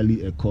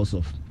potentially a cause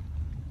of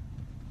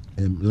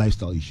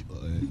lifestyle issue,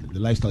 the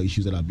lifestyle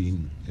issues that are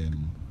being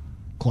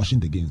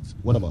cautioned against?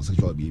 What about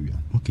sexual behavior?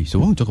 Okay, so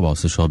when we talk about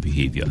sexual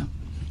behavior,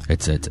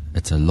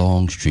 it's a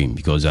long stream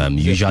because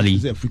usually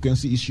is it a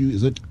frequency issue?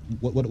 Is it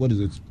what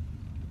is it?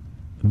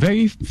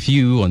 Very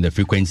few on the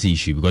frequency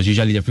issue, because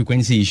usually the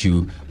frequency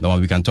issue, the one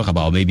we can talk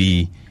about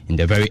maybe in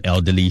the very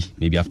elderly,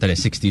 maybe after the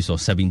 60s or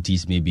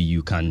 70s, maybe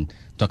you can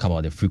talk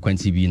about the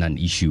frequency being an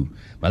issue.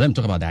 But let me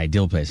talk about the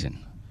ideal person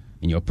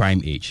in your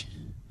prime age.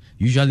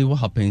 Usually what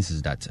happens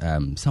is that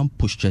some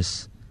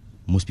postures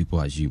most people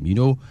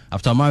assume.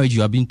 After marriage,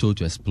 you are being told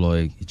to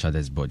exploit each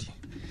other's body.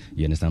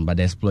 You understand? But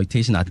the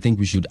exploitation, I think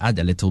we should add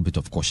a little bit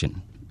of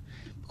caution.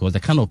 Because the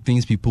kind of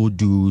things people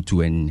do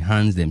to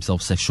enhance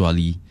themselves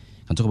sexually,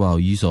 can talk about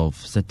use of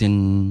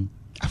certain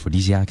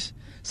aphrodisiacs.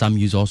 Some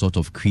use all sorts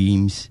of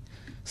creams.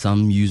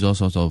 Some use all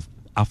sorts of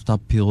after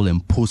pill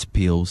and post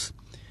pills,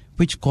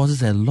 which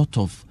causes a lot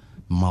of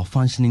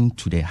malfunctioning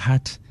to the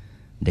heart,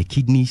 the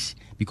kidneys.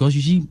 Because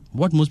you see,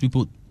 what most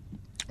people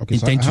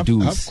intend to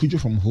do I have Kujo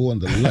from Ho on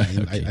the line.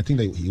 Okay. I think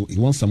that he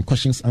wants some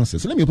questions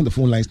answered. So let me open the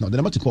phone lines now. The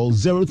number to call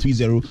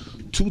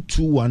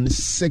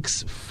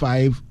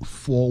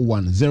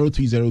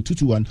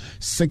 030-221-6541.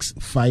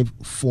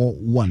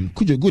 030-221-6541.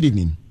 Kujo, good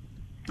evening.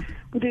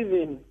 Good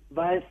evening,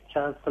 Vice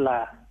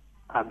Chancellor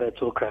Albert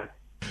Okran.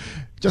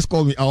 Just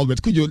call me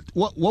Albert. Could you?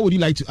 What would you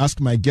like to ask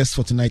my guests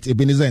for tonight,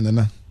 Ebenezer and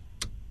Nana?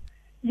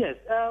 Yes,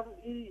 I've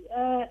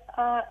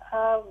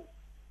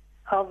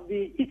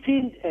been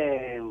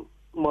eating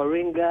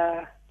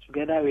moringa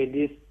together with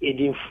this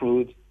eating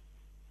fruit,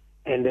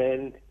 and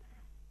then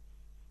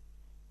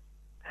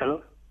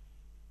hello.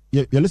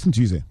 Yeah, you're listening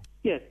to you, sir.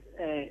 Yes,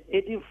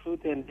 eating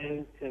fruit and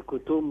then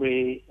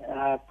kotomre.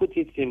 I put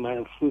it in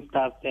my food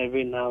stuff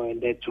every now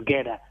and then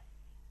together,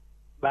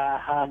 but I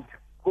had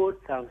got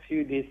some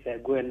few days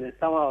ago, and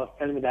someone was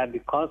telling me that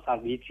because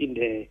I'm eating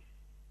the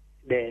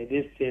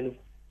this thing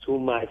too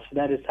much.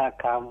 That is how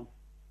come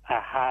I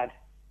had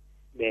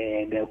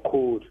the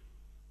cold.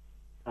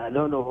 I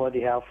don't know what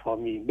they have for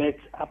me. But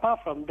apart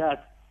from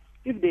that,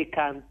 if they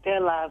can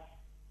tell us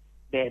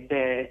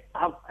the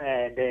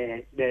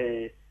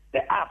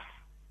apps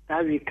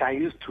that we can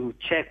use to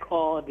check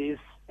all these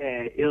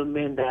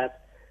ailments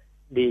that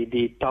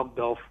they talked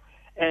of.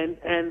 And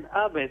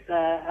Albert,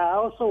 I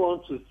also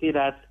want to say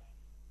that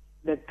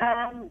the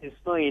time is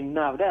not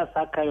enough. That's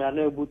how we are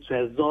not able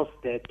to exhaust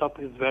the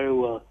topics very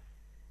well.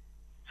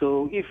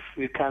 So if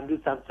we can do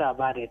something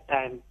about the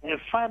time. And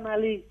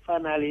finally,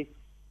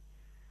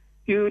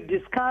 you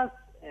discussed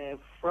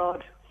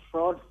fraud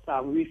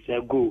some weeks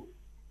ago.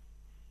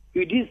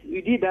 You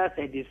did that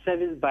at the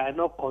service by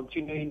not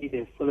continuing it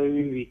the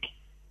following week.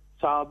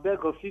 So I'll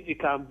beg of you if you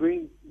can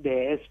bring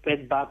the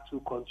expert back to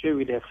continue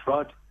with the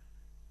fraud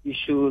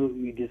issue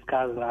we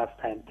discussed last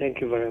time.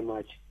 Thank you very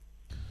much.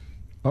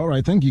 All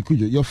right, thank you,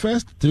 Kujo. Your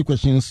first 3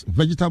 questions,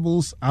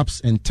 vegetables,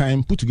 apps, and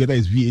time put together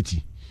is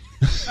VAT.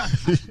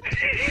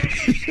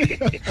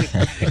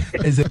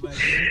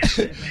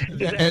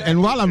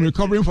 and while I'm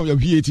recovering from your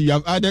VAT, you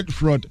have added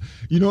fraud.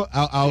 You know,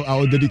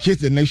 I'll dedicate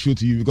the next show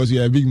to you because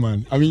you're a big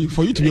man. I mean,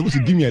 for you to be able to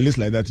give me a list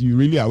like that, you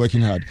really are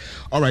working hard.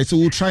 All right, so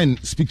we'll try and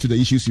speak to the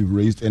issues you've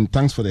raised, and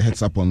thanks for the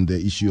heads up on the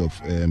issue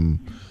of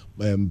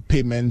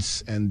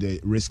payments and the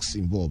risks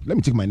involved. Let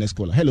me take my next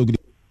caller. Hello, good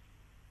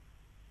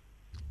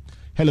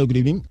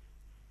evening.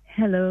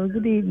 Hello,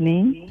 good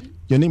evening.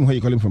 Your name, where are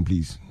you calling from,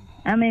 please?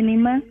 I'm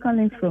Enima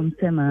calling from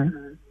Tema.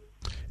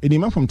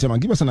 Enima from Tema,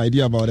 give us an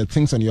idea about the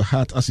things on your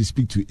heart as you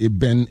speak to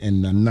Eben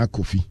and Nana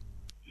Kofi.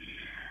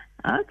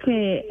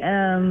 Okay,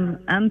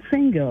 I'm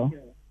single.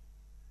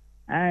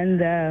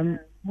 And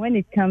when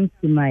it comes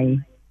to my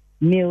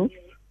meals,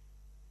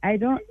 I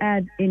don't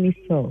add any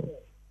salt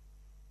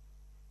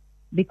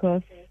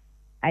because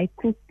I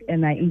cook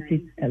and I eat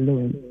it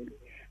alone.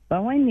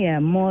 But when you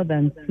are more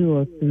than 2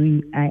 or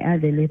 3, I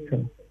add a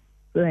little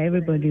so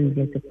everybody will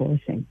get a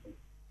portion.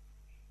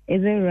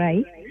 Is it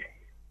right?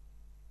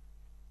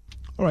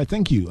 All right,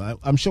 thank you.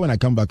 I'm sure when I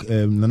come back,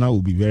 Nana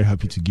will be very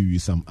happy to give you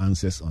some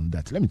answers on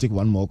that. Let me take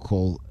one more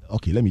call.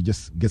 Okay, let me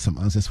just get some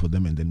answers for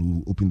them and then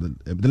we'll open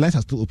the lines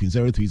are still open,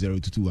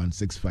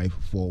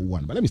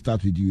 030-221-6541. But let me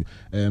start with you.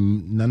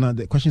 Nana,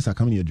 the questions are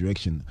coming in your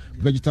direction.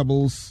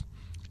 Vegetables,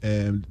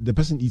 the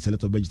person eats a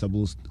lot of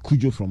vegetables.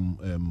 Kujo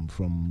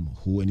from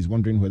who, and is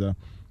wondering whether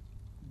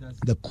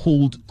the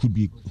cold could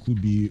be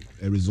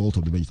a result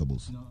of the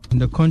vegetables. No. On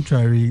the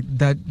contrary,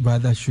 that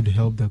rather should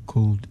help the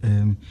cold.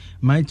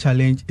 My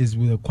challenge is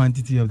with the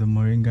quantity of the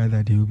moringa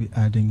that he will be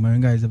adding.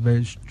 Moringa is a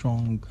very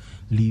strong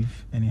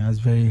leaf and it has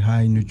very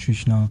high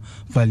nutritional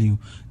value.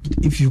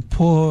 If you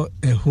pour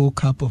a whole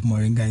cup of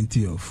moringa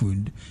into your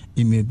food,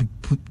 it may be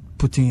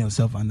putting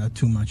yourself under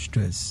too much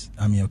stress,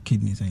 your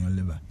kidneys and your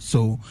liver.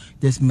 So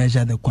just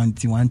measure the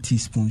quantity. 1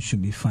 teaspoon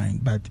should be fine,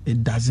 but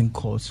it doesn't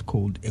cause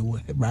cold. It will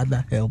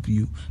rather help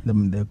you.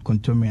 The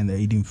contomere and the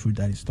eating fruit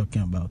that he's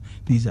talking about,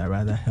 these are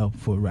rather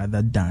helpful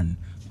rather than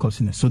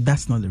causing it. So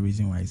that's not the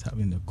reason why he's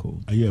having the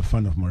cold. Are you a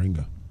fan of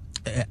moringa?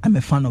 I'm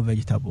a fan of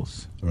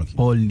vegetables. Okay.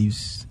 All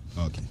leaves.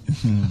 Okay.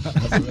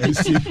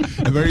 That's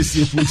a very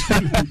safe food.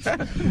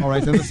 All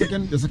right. And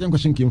the second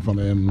question came from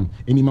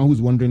Enima,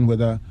 who's wondering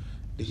whether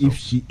if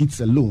she eats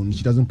alone,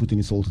 she doesn't put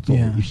any salt at all.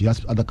 Yeah. If she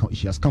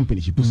has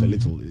company, she puts a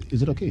little.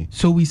 Is it okay?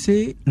 So we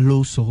say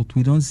low salt.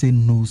 We don't say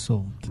no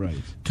salt. Right.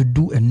 To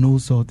do a no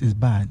salt is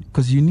bad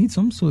because you need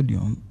some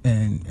sodium.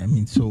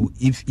 And so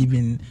if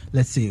even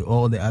let's say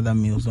all the other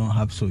meals don't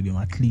have sodium,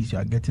 at least you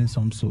are getting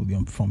some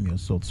sodium from your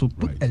salt. So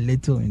put a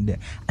little in there.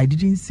 I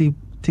didn't say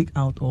take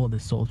out all the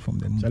salt from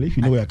them. Charlie, if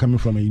you know where you're coming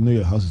from and you know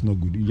your house is not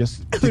good, you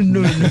just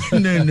no.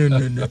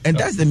 And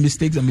that's the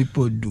mistake some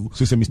people do.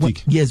 So it's a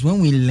mistake.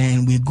 When we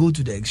learn, we go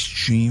to the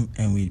extreme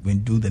and we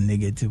do the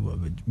negative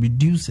of it.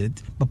 Reduce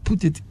it, but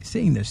put it,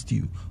 say, in the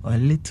stew or a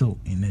little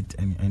in it,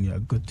 and you're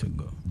good to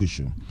go. Good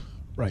show.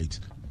 Right.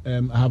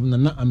 I have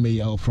Nana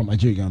Ameya from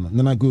Ajay.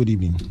 Nana, good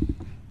evening.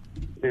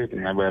 Good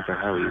evening, my brother.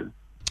 How are you?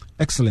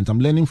 Excellent. I'm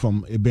learning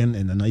from Eben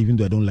and Nana, even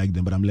though I don't like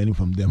them, but I'm learning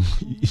from them.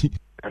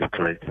 That's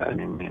correct. I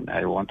mean,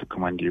 I want to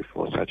commend you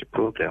for such a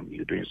program.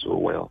 You're doing so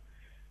well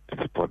to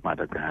support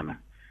Mother Ghana.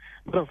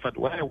 But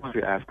what I want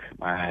to ask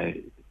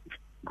my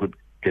good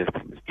guest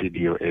in the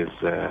studio is,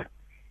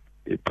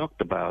 they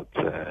talked about,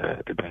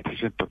 the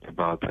dietitian talked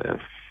about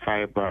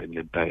fiber in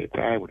your diet.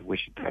 I would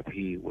wish that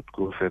he would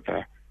go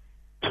further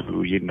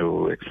to,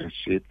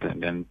 experience,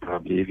 and then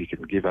probably if he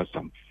can give us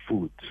some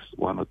foods,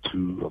 1 or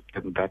 2 of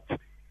them that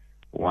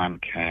one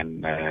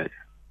can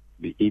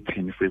be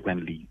eating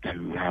frequently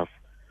to have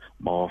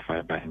more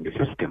fiber in the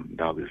system.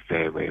 That will be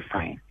very, very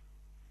fine.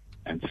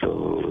 And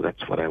so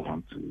that's what I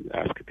want to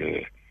ask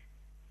the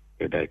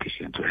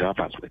dietitian to help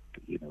us with,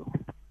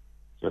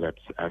 so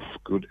that's as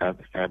good as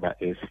the fiber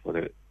is for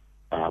the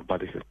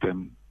body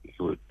system, we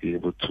will be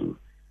able to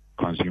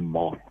consume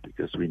more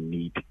because we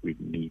need to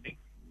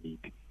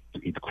eat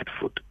good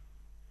food.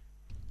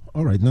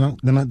 All right,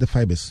 Nana, the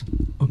fibers.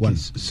 Okay, One.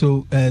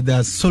 so there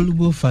are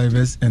soluble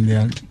fibers and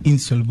there are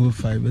insoluble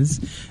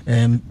fibers.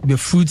 Your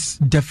fruits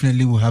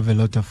definitely will have a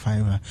lot of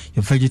fiber.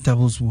 Your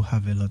vegetables will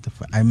have a lot of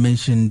fiber. I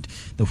mentioned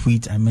the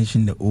wheat, I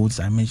mentioned the oats,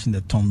 I mentioned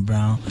the Tom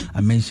Brown, I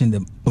mentioned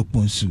the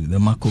Okponsu, the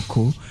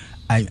Makoko.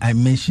 I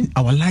mentioned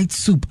our light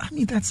soup. I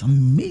mean, that's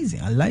amazing.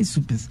 Our light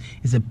soup is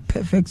a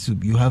perfect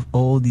soup. You have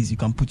all these. You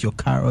can put your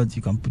carrots,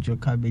 you can put your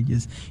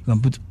cabbages, you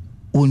can put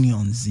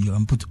onions, you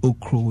can put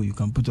okra, you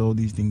can put all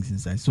these things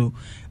inside. So,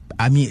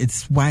 I mean,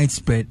 it's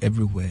widespread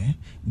everywhere.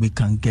 We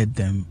can get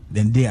them.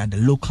 Then they are the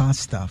local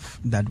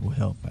stuff that will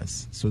help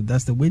us. So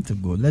that's the way to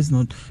go. Let's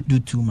not do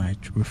too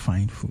much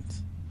refined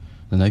foods.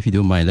 Now, if you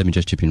don't mind, let me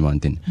just chip in one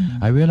thing.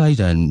 I realize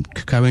that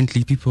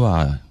currently people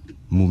are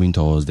moving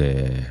towards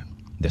the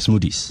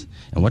smoothies.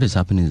 And what is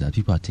happening is that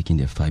people are taking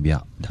the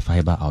fiber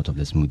out of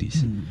the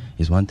smoothies.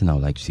 It's one thing I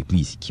would like to say,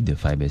 please keep the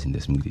fibers in the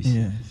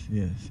smoothies.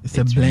 Yes. It's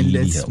a blended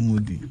really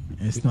smoothie.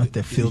 It's not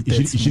a filtered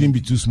It shouldn't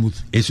be too smooth.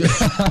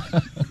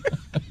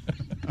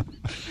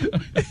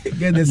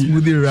 Get the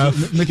smoothie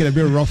rough. Make it a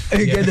bit rough.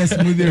 Get the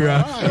smoothie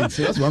rough. Right,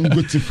 so that's one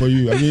good tip for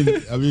you. I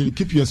mean,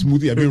 keep your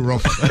smoothie a bit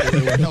rough. It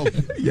will help.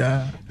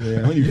 Yeah.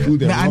 When you feel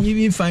the rough. I'm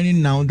even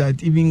finding now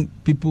that even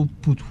people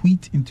put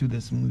wheat into the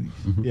smoothie.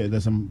 Yeah,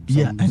 there's some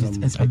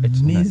it's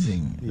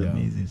amazing. Yeah.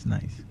 Amazing. It's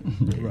nice.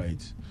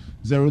 Right.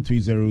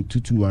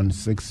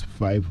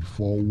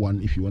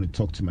 030-221-6541 if you want to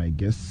talk to my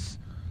guests.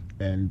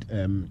 And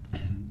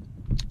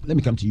let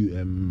me come to you,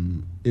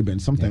 Eben.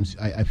 Sometimes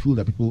I feel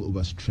that people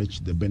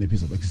overstretch the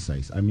benefits of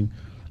exercise. I mean,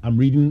 I'm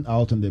reading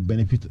out on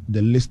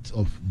the list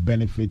of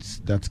benefits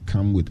that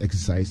come with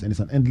exercise, and it's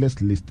an endless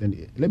list.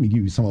 And let me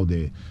give you some of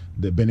the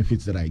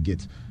benefits that I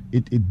get.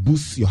 It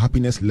boosts your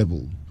happiness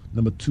level.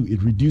 Number 2,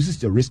 it reduces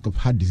the risk of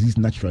heart disease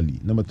naturally.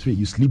 Number 3,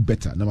 you sleep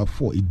better. Number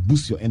 4, it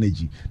boosts your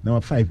energy.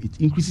 Number 5, it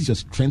increases your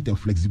strength and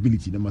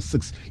flexibility. Number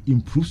 6,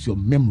 improves your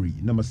memory.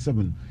 Number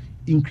 7,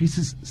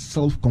 increases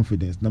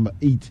self-confidence. Number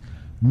 8,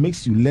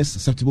 makes you less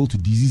susceptible to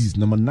diseases.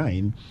 Number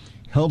 9,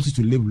 helps you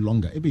to live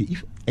longer.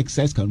 If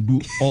exercise can do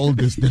all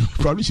this, then we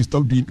probably should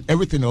stop doing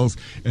everything else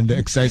and the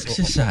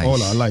exercise. All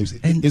our lives.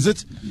 And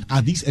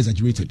are these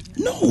exaggerated?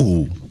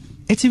 No,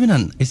 it's even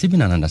an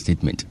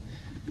understatement.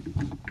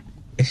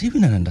 It's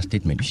even an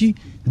understatement. You see,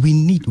 we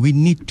need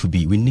to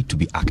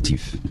be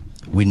active.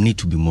 We need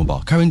to be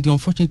mobile. Currently,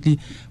 unfortunately,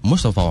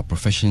 most of our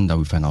profession that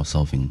we find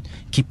ourselves in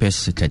keep us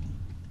seated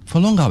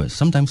for long hours,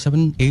 sometimes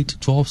 7, 8,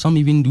 12, some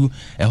even do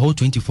a whole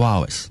 24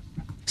 hours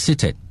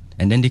seated.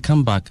 And then they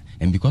come back,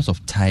 and because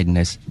of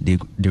tiredness, they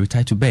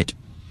retire to bed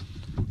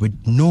with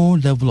no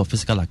level of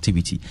physical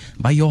activity.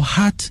 But your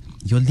heart,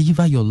 your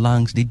liver, your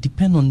lungs, they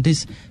depend on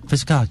this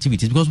physical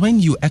activity. Because when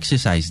you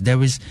exercise,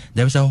 there is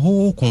a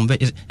whole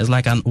it's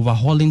like an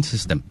overhauling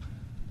system.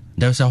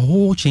 There's a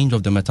whole change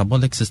of the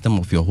metabolic system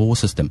of your whole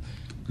system.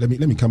 Let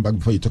me come back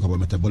before you talk about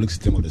metabolic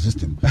system of the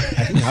system. I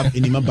think I have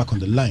Enima back on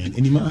the line.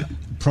 Enima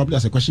probably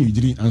has a question you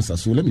didn't answer,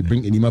 so let me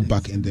bring Enima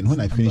back, and then when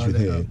I finish with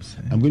her,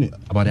 I'm going to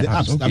about the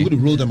apps. Okay. I'm going to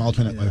roll them out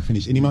when I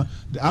finish. Enima,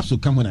 the apps will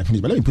come when I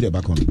finish, but let me put it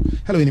back on.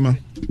 Hello, Enima.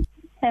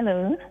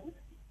 Hello.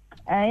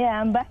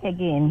 I'm back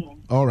again.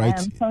 All right.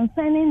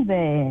 Concerning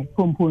the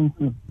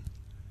Komponsu,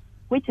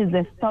 which is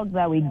the stock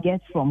that we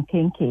get from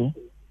Kenke.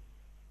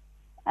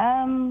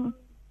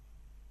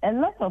 A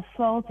lot of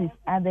salt is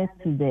added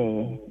to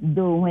the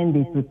dough when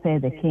they prepare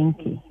the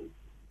Kenke.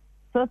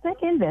 So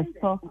taking the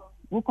stock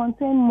will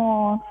contain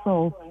more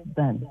salt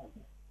than.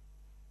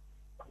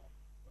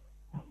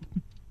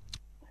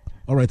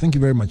 All right, thank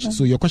you very much.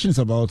 So your question is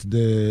about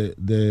the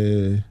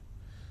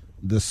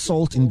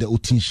salt in the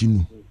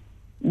Otinshinu.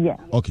 Yeah.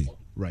 Okay,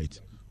 right.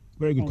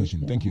 Very good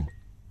question. Thank you.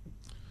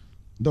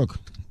 Doc,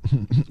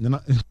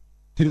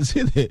 you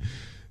say that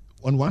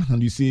on one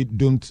hand you say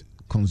don't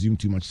consume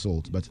too much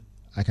salt, but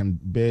I can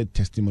bear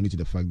testimony to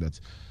the fact that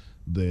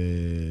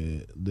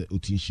the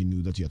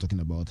Otinshinu that you are talking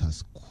about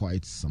has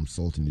quite some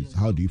salt in it.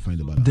 How do you find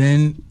about that?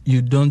 Then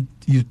you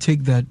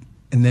take that,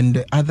 and then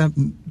the other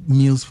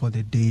meals for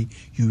the day,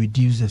 you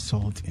reduce the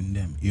salt in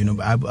them.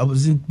 But I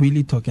wasn't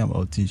really talking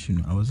about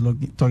Otinshinu. I was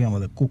talking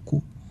about the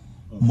cocoa,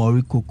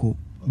 Mori cocoa.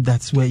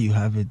 That's where you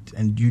have it,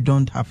 and you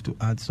don't have to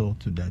add salt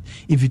to that.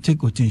 If you take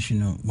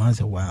Otinshinu once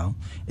a while,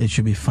 it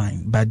should be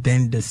fine. But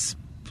then the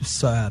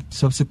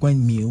subsequent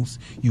meals,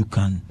 you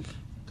can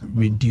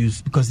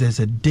reduce, because there's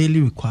a daily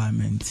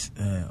requirement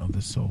of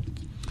the salt.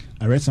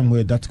 I read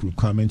somewhere that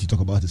requirement you talk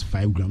about is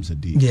 5 grams a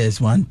day. Yes,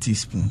 1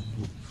 teaspoon.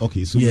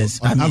 Okay, so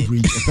on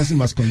average, a person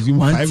must consume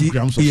 5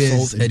 grams of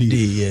salt a day.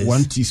 Yes.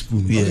 1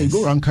 teaspoon. Yes. Okay,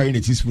 go around carrying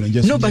a teaspoon and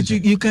just... No, but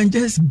you can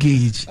just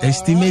gauge,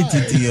 estimate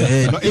it in your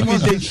head.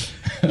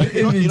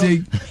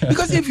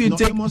 Because if you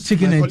take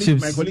chicken and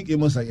chips... My colleague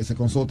Amos is a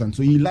consultant,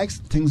 so he likes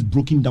things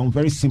broken down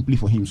very simply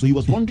for him. So he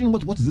was wondering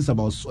what is this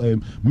about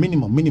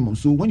minimum.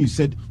 So when I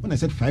said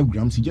 5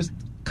 grams, he just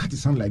cut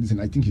his hand like this,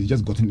 and I think he's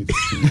just gotten it.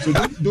 So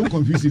don't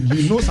confuse him.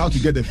 He knows how to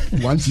get the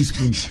 1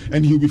 teaspoon,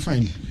 and he'll be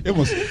fine. It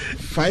was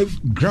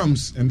 5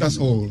 grams, and that's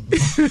all.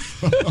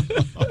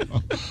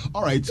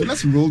 All right, so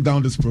let's roll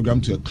down this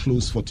program to a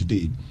close for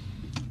today.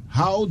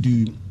 How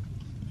do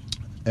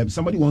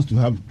somebody wants to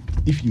have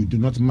if you do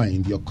not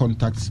mind your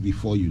contacts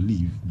before you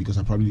leave, because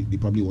they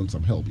probably want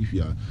some help. If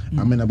you are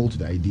amenable to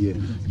the idea,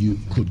 you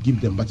could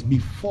give them. But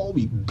before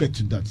we get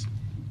to that,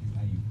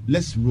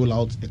 let's roll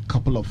out a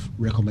couple of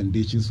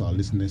recommendations for our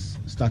listeners,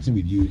 starting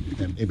with you,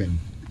 Eben.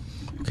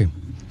 Okay,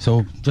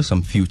 so just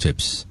some few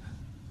tips.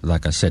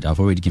 Like I said, I've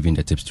already given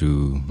the tips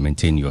to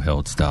maintain your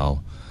health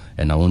style,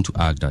 and I want to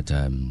add that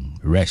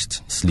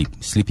rest,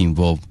 sleep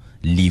involve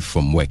leave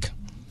from work,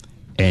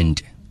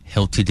 and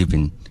healthy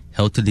living.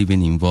 Healthy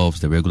living involves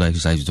the regular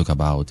exercise you talk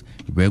about,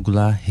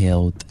 regular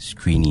health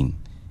screening,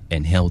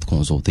 and health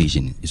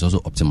consultation is also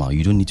optimal.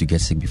 You don't need to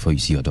get sick before you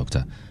see your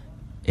doctor.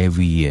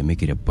 Every year,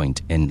 make it a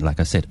point. And like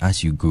I said,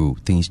 as you grow,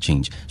 things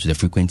change, so the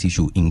frequency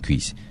should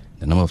increase.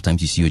 The number of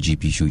times you see your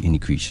GP should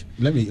increase.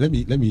 Let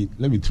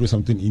me throw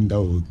something in that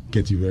will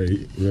get you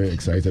very, very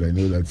excited. I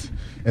know that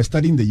a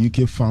study in the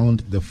UK found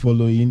the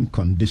following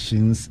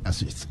conditions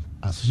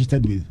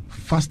associated with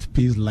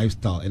fast-paced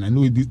lifestyle, and I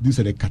know these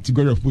are the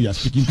category of people you are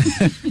speaking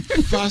to.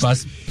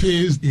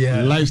 Fast-paced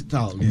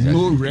lifestyle,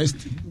 no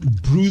rest,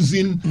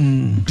 bruising,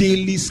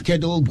 daily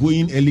schedule,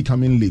 going early,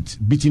 coming late,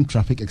 beating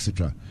traffic,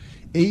 etc.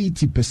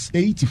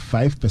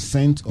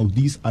 85% of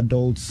these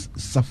adults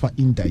suffer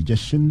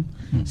indigestion.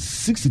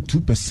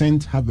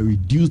 62% have a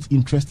reduced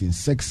interest in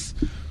sex.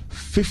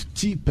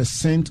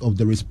 50% of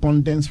the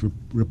respondents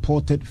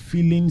reported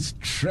feeling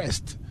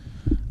stressed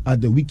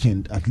at the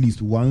weekend at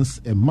least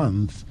once a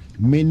month.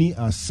 Many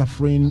are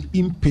suffering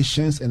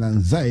impatience and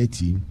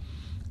anxiety,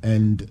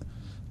 and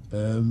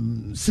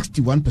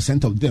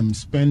 61% of them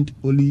spend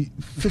only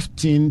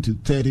 15 to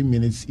 30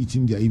 minutes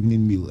eating their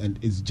evening meal. And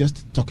it's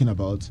just talking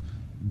about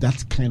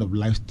that kind of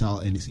lifestyle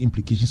and its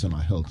implications on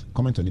our health.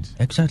 Comment on it.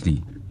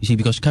 Exactly. You see,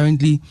 because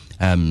currently,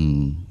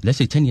 let's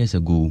say 10 years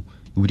ago,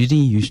 we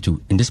didn't used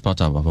to, in this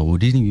part of our world, we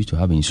didn't used to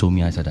have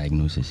insomnia as a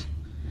diagnosis.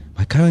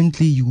 But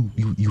currently, you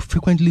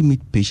frequently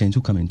meet patients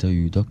who come and tell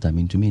you, doctor, I'm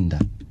into me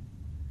that.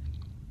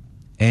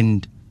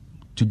 And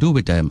to do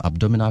with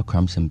abdominal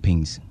cramps and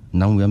pains,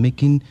 now we're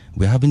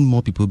having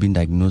more people being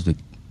diagnosed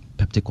with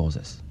peptic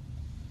ulcers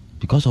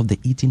because of the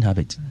eating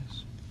habit.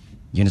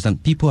 You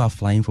understand? People are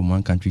flying from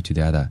one country to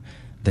the other.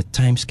 The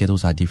time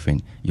schedules are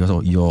different.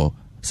 Your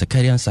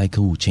circadian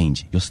cycle will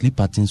change. Your sleep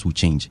patterns will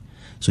change.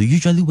 So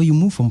usually when you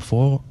move from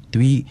 4,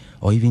 3,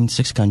 or even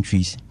 6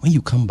 countries, when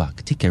you come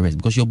back, take a rest,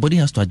 because your body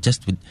has to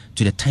adjust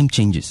to the time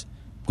changes.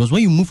 Because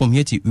when you move from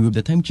here to Europe,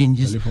 the time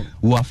changes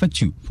will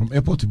affect you. From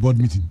airport to board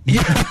meeting.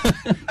 Yeah.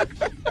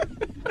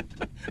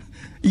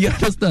 You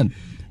understand?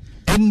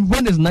 And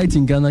when it's night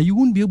in Ghana, you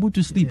won't be able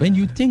to sleep. And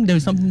you think there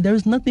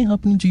is nothing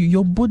happening to you.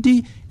 Your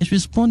body is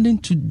responding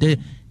to the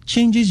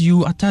changes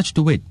you attach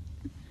to it.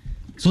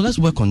 So let's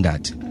work on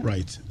that.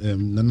 Right.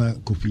 Nana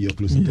Kofi, your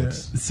closing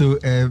thoughts. So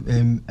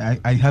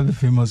I have a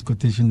famous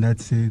quotation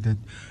that says that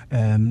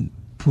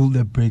pull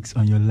the brakes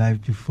on your life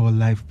before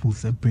life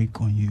pulls a brake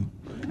on you.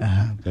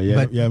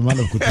 But a man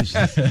of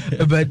quotations.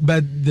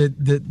 but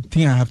the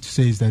thing I have to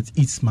say is that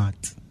eat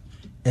smart.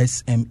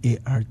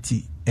 SMART.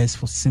 S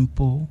for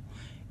simple.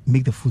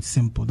 Make the food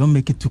simple. Don't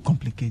make it too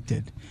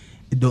complicated.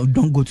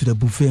 Don't go to the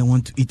buffet and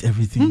want to eat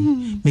everything.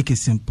 Mm-hmm. Make it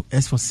simple.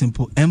 S for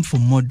simple. M for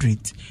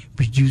moderate.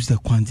 Reduce the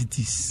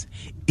quantities.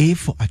 A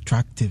for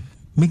attractive.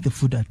 Make the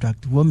food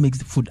attractive. What makes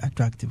the food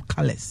attractive?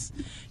 Colors.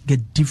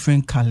 Get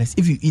different colors.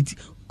 If you eat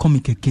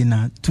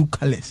komikekena, 2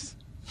 colors,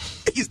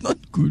 it's not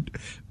good.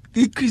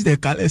 Increase the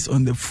colors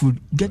on the food.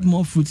 Get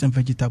more fruits and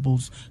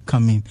vegetables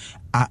coming.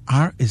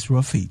 R is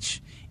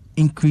roughage.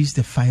 Increase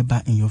the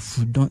fiber in your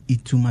food. Don't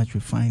eat too much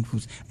refined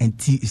foods. And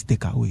T is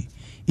take away.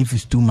 If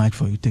it's too much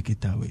for you, take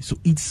it away. So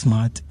eat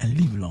smart and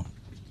live long.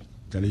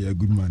 Charlie, you're a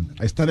good man.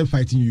 I started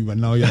fighting you, but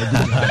now you're a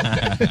good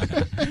man.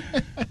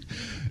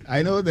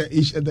 I know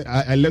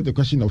I left the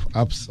question of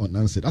apps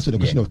unanswered. That's for the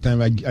question of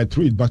time. I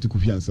throw it back to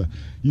Kofi Ansah.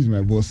 He's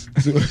my boss.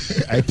 So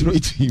I throw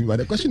it to him. But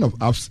the question of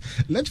apps,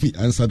 let me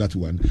answer that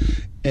one.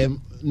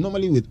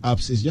 Normally with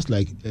apps, it's just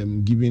like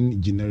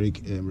giving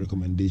generic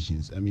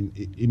recommendations. I mean,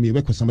 it may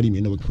work for somebody, it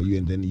may not work for you,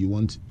 and then you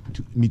want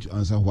me to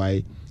answer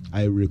why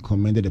I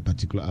recommended a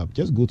particular app.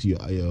 Just go to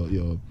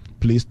your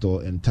Play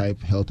Store and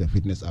type health and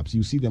fitness apps.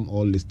 You see them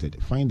all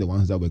listed. Find the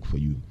ones that work for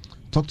you.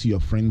 Talk to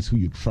your friends who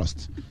you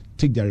trust.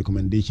 Take their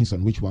recommendations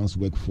on which ones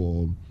work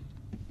for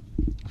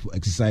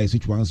exercise,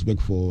 which ones work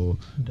for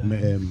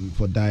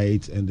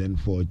diet, and then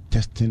for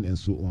testing and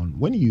so on.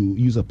 When you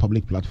use a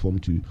public platform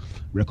to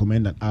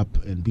recommend an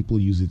app and people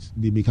use it,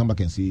 they may come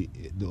back and say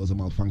there was a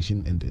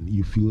malfunction, and then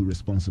you feel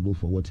responsible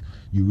for what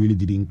you really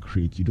didn't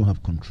create. You don't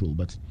have control.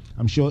 But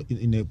I'm sure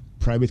in a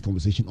private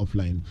conversation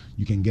offline,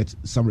 you can get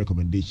some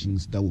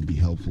recommendations that will be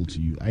helpful to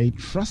you. I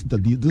trust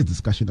that this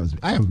discussion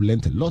I have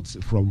learned a lot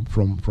from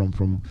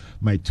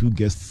my 2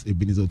 guests,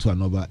 Ebenezer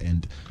Otuanoba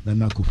and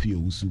Nana Kofi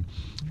Owusu,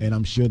 and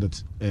I'm sure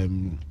that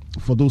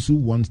for those who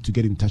want to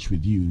get in touch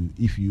with you,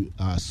 if you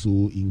are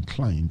so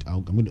inclined,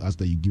 I'm going to ask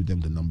that you give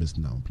them the numbers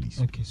now,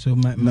 please. Okay, so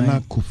my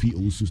Nana Kofi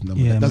Owusu's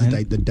number. That's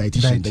the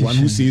dietitian, the one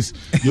who says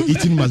your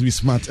eating must be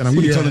smart, and I'm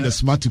going to tell them the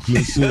smart to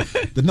close. So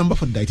the number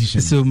for the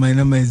dietitian. So my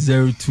number is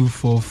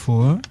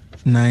 0244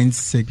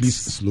 96. Please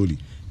slowly.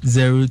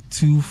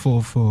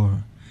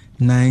 0244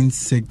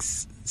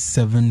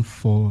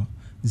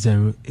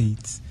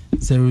 967408.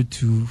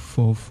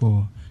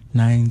 0244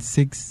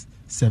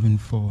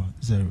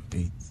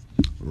 967408.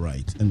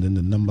 Right. And then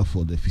the number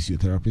for the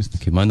physiotherapist?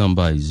 Okay, my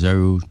number is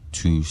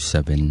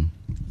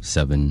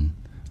 0277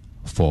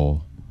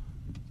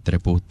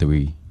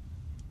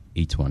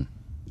 43381.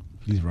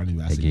 Please run it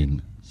back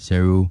again.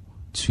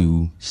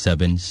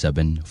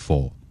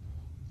 02774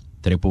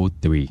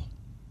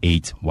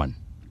 33381.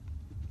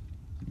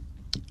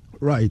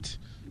 Right.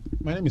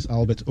 My name is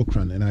Albert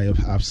Okran, and I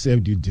have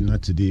served you dinner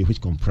today,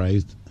 which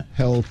comprised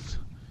health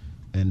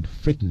and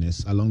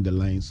fitness along the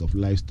lines of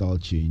lifestyle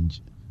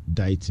change,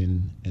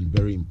 dieting, and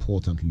very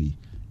importantly,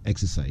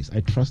 exercise. I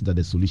trust that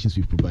the solutions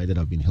we've provided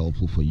have been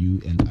helpful for you,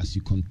 and as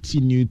you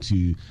continue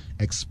to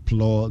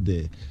explore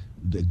the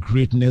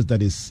greatness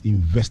that is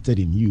invested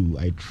in you,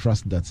 I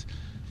trust that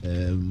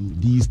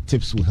these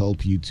tips will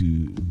help you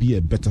to be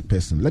a better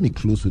person. Let me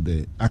close with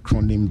the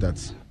acronym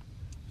that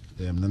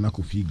Nana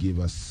Kofi gave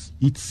us.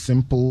 Eat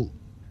simple,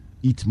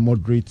 eat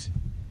moderate,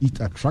 eat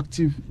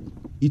attractive,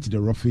 eat the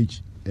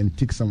roughage, and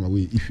take some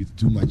away if it's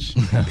too much.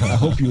 I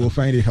hope you will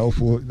find it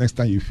helpful next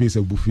time you face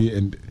a buffet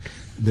and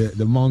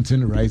the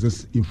mountain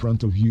rises in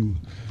front of you.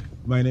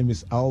 My name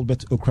is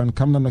Albert Okran.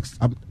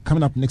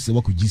 Coming up next, the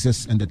Walk with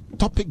Jesus, and the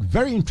topic,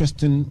 very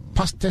interesting,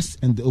 pastors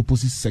and the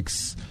opposite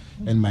sex.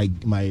 And my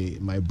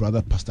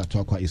brother Pastor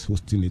Twakwa is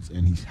hosting it,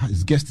 and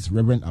his guest is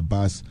Reverend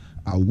Abbas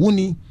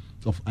Awuni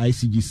of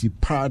ICGC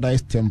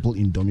Paradise Temple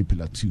in Domi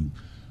Pillar 2.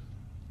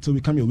 So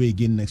we come your way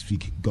again next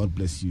week. God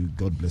bless you, and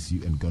God bless you.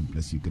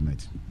 Good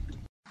night.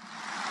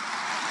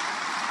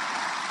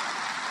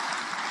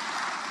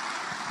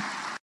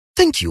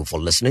 Thank you for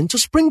listening to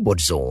Springboard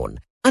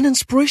Zone, an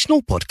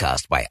inspirational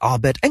podcast by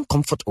Albert and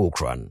Comfort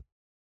Okran.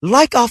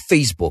 Like our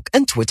Facebook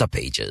and Twitter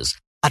pages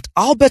at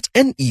Albert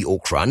N.E.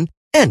 Okran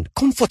and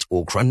Comfort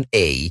Okran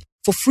A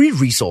for free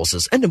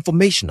resources and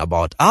information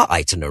about our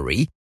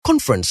itinerary,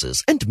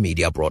 conferences, and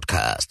media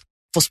broadcast.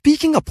 For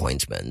speaking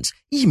appointments,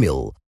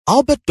 email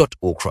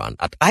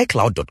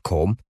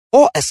albert.okran@icloud.com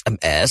or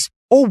SMS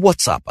or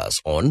WhatsApp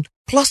us on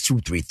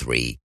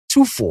 +233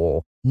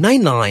 24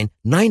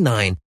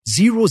 9999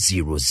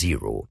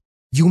 000.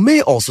 You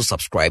may also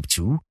subscribe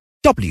to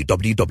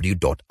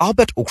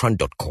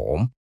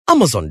www.albertokran.com,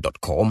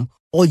 amazon.com,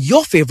 or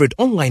your favorite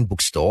online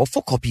bookstore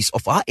for copies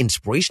of our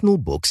inspirational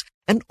books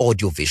and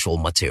audiovisual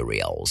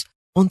materials.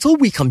 Until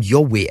we come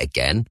your way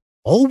again,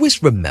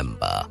 always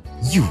remember,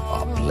 you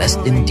are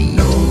blessed indeed.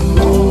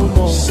 No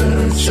more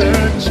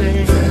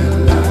searching.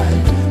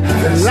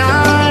 The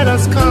light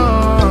has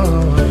come.